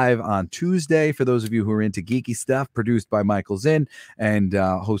Alive on Tuesday. For those of you who are into geeky stuff, produced by Michael Zinn and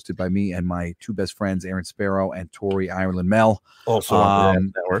hosted by me and my two best friends, Aaron Sparrow and Tori Ireland Mell. Also on the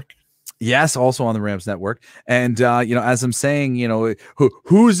Rams Network. Yes, also on the Rams Network. And, you know, as I'm saying, you know,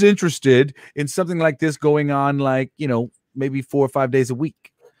 who's interested in something like this going on, like, you know, maybe 4 or 5 days a week?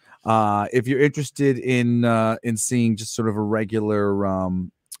 If you're interested in seeing just sort of a regular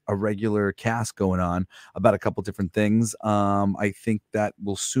cast going on about a couple different things, I think that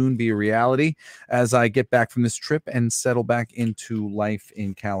will soon be a reality as I get back from this trip and settle back into life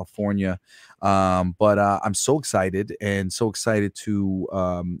in California. But I'm so excited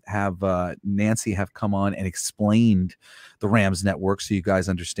to have Nancy have come on and explained the Rams Network, so you guys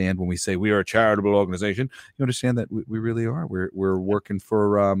understand when we say we are a charitable organization, you understand that we really are. We're working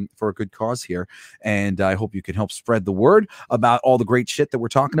for a good cause here, and I hope you can help spread the word about all the great shit that we're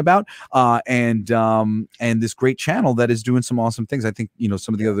talking about, and this great channel that is doing some awesome things. I think, you know,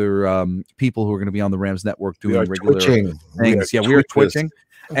 some of the other people who are going to be on the Rams Network doing regular things. We are twitching.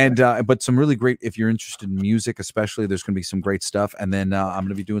 And but some really great, if you're interested in music especially, there's going to be some great stuff. And then I'm going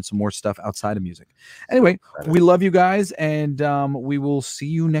to be doing some more stuff outside of music. Anyway, we love you guys, and we will see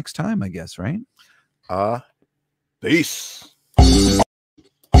you next time, I guess, right? Peace.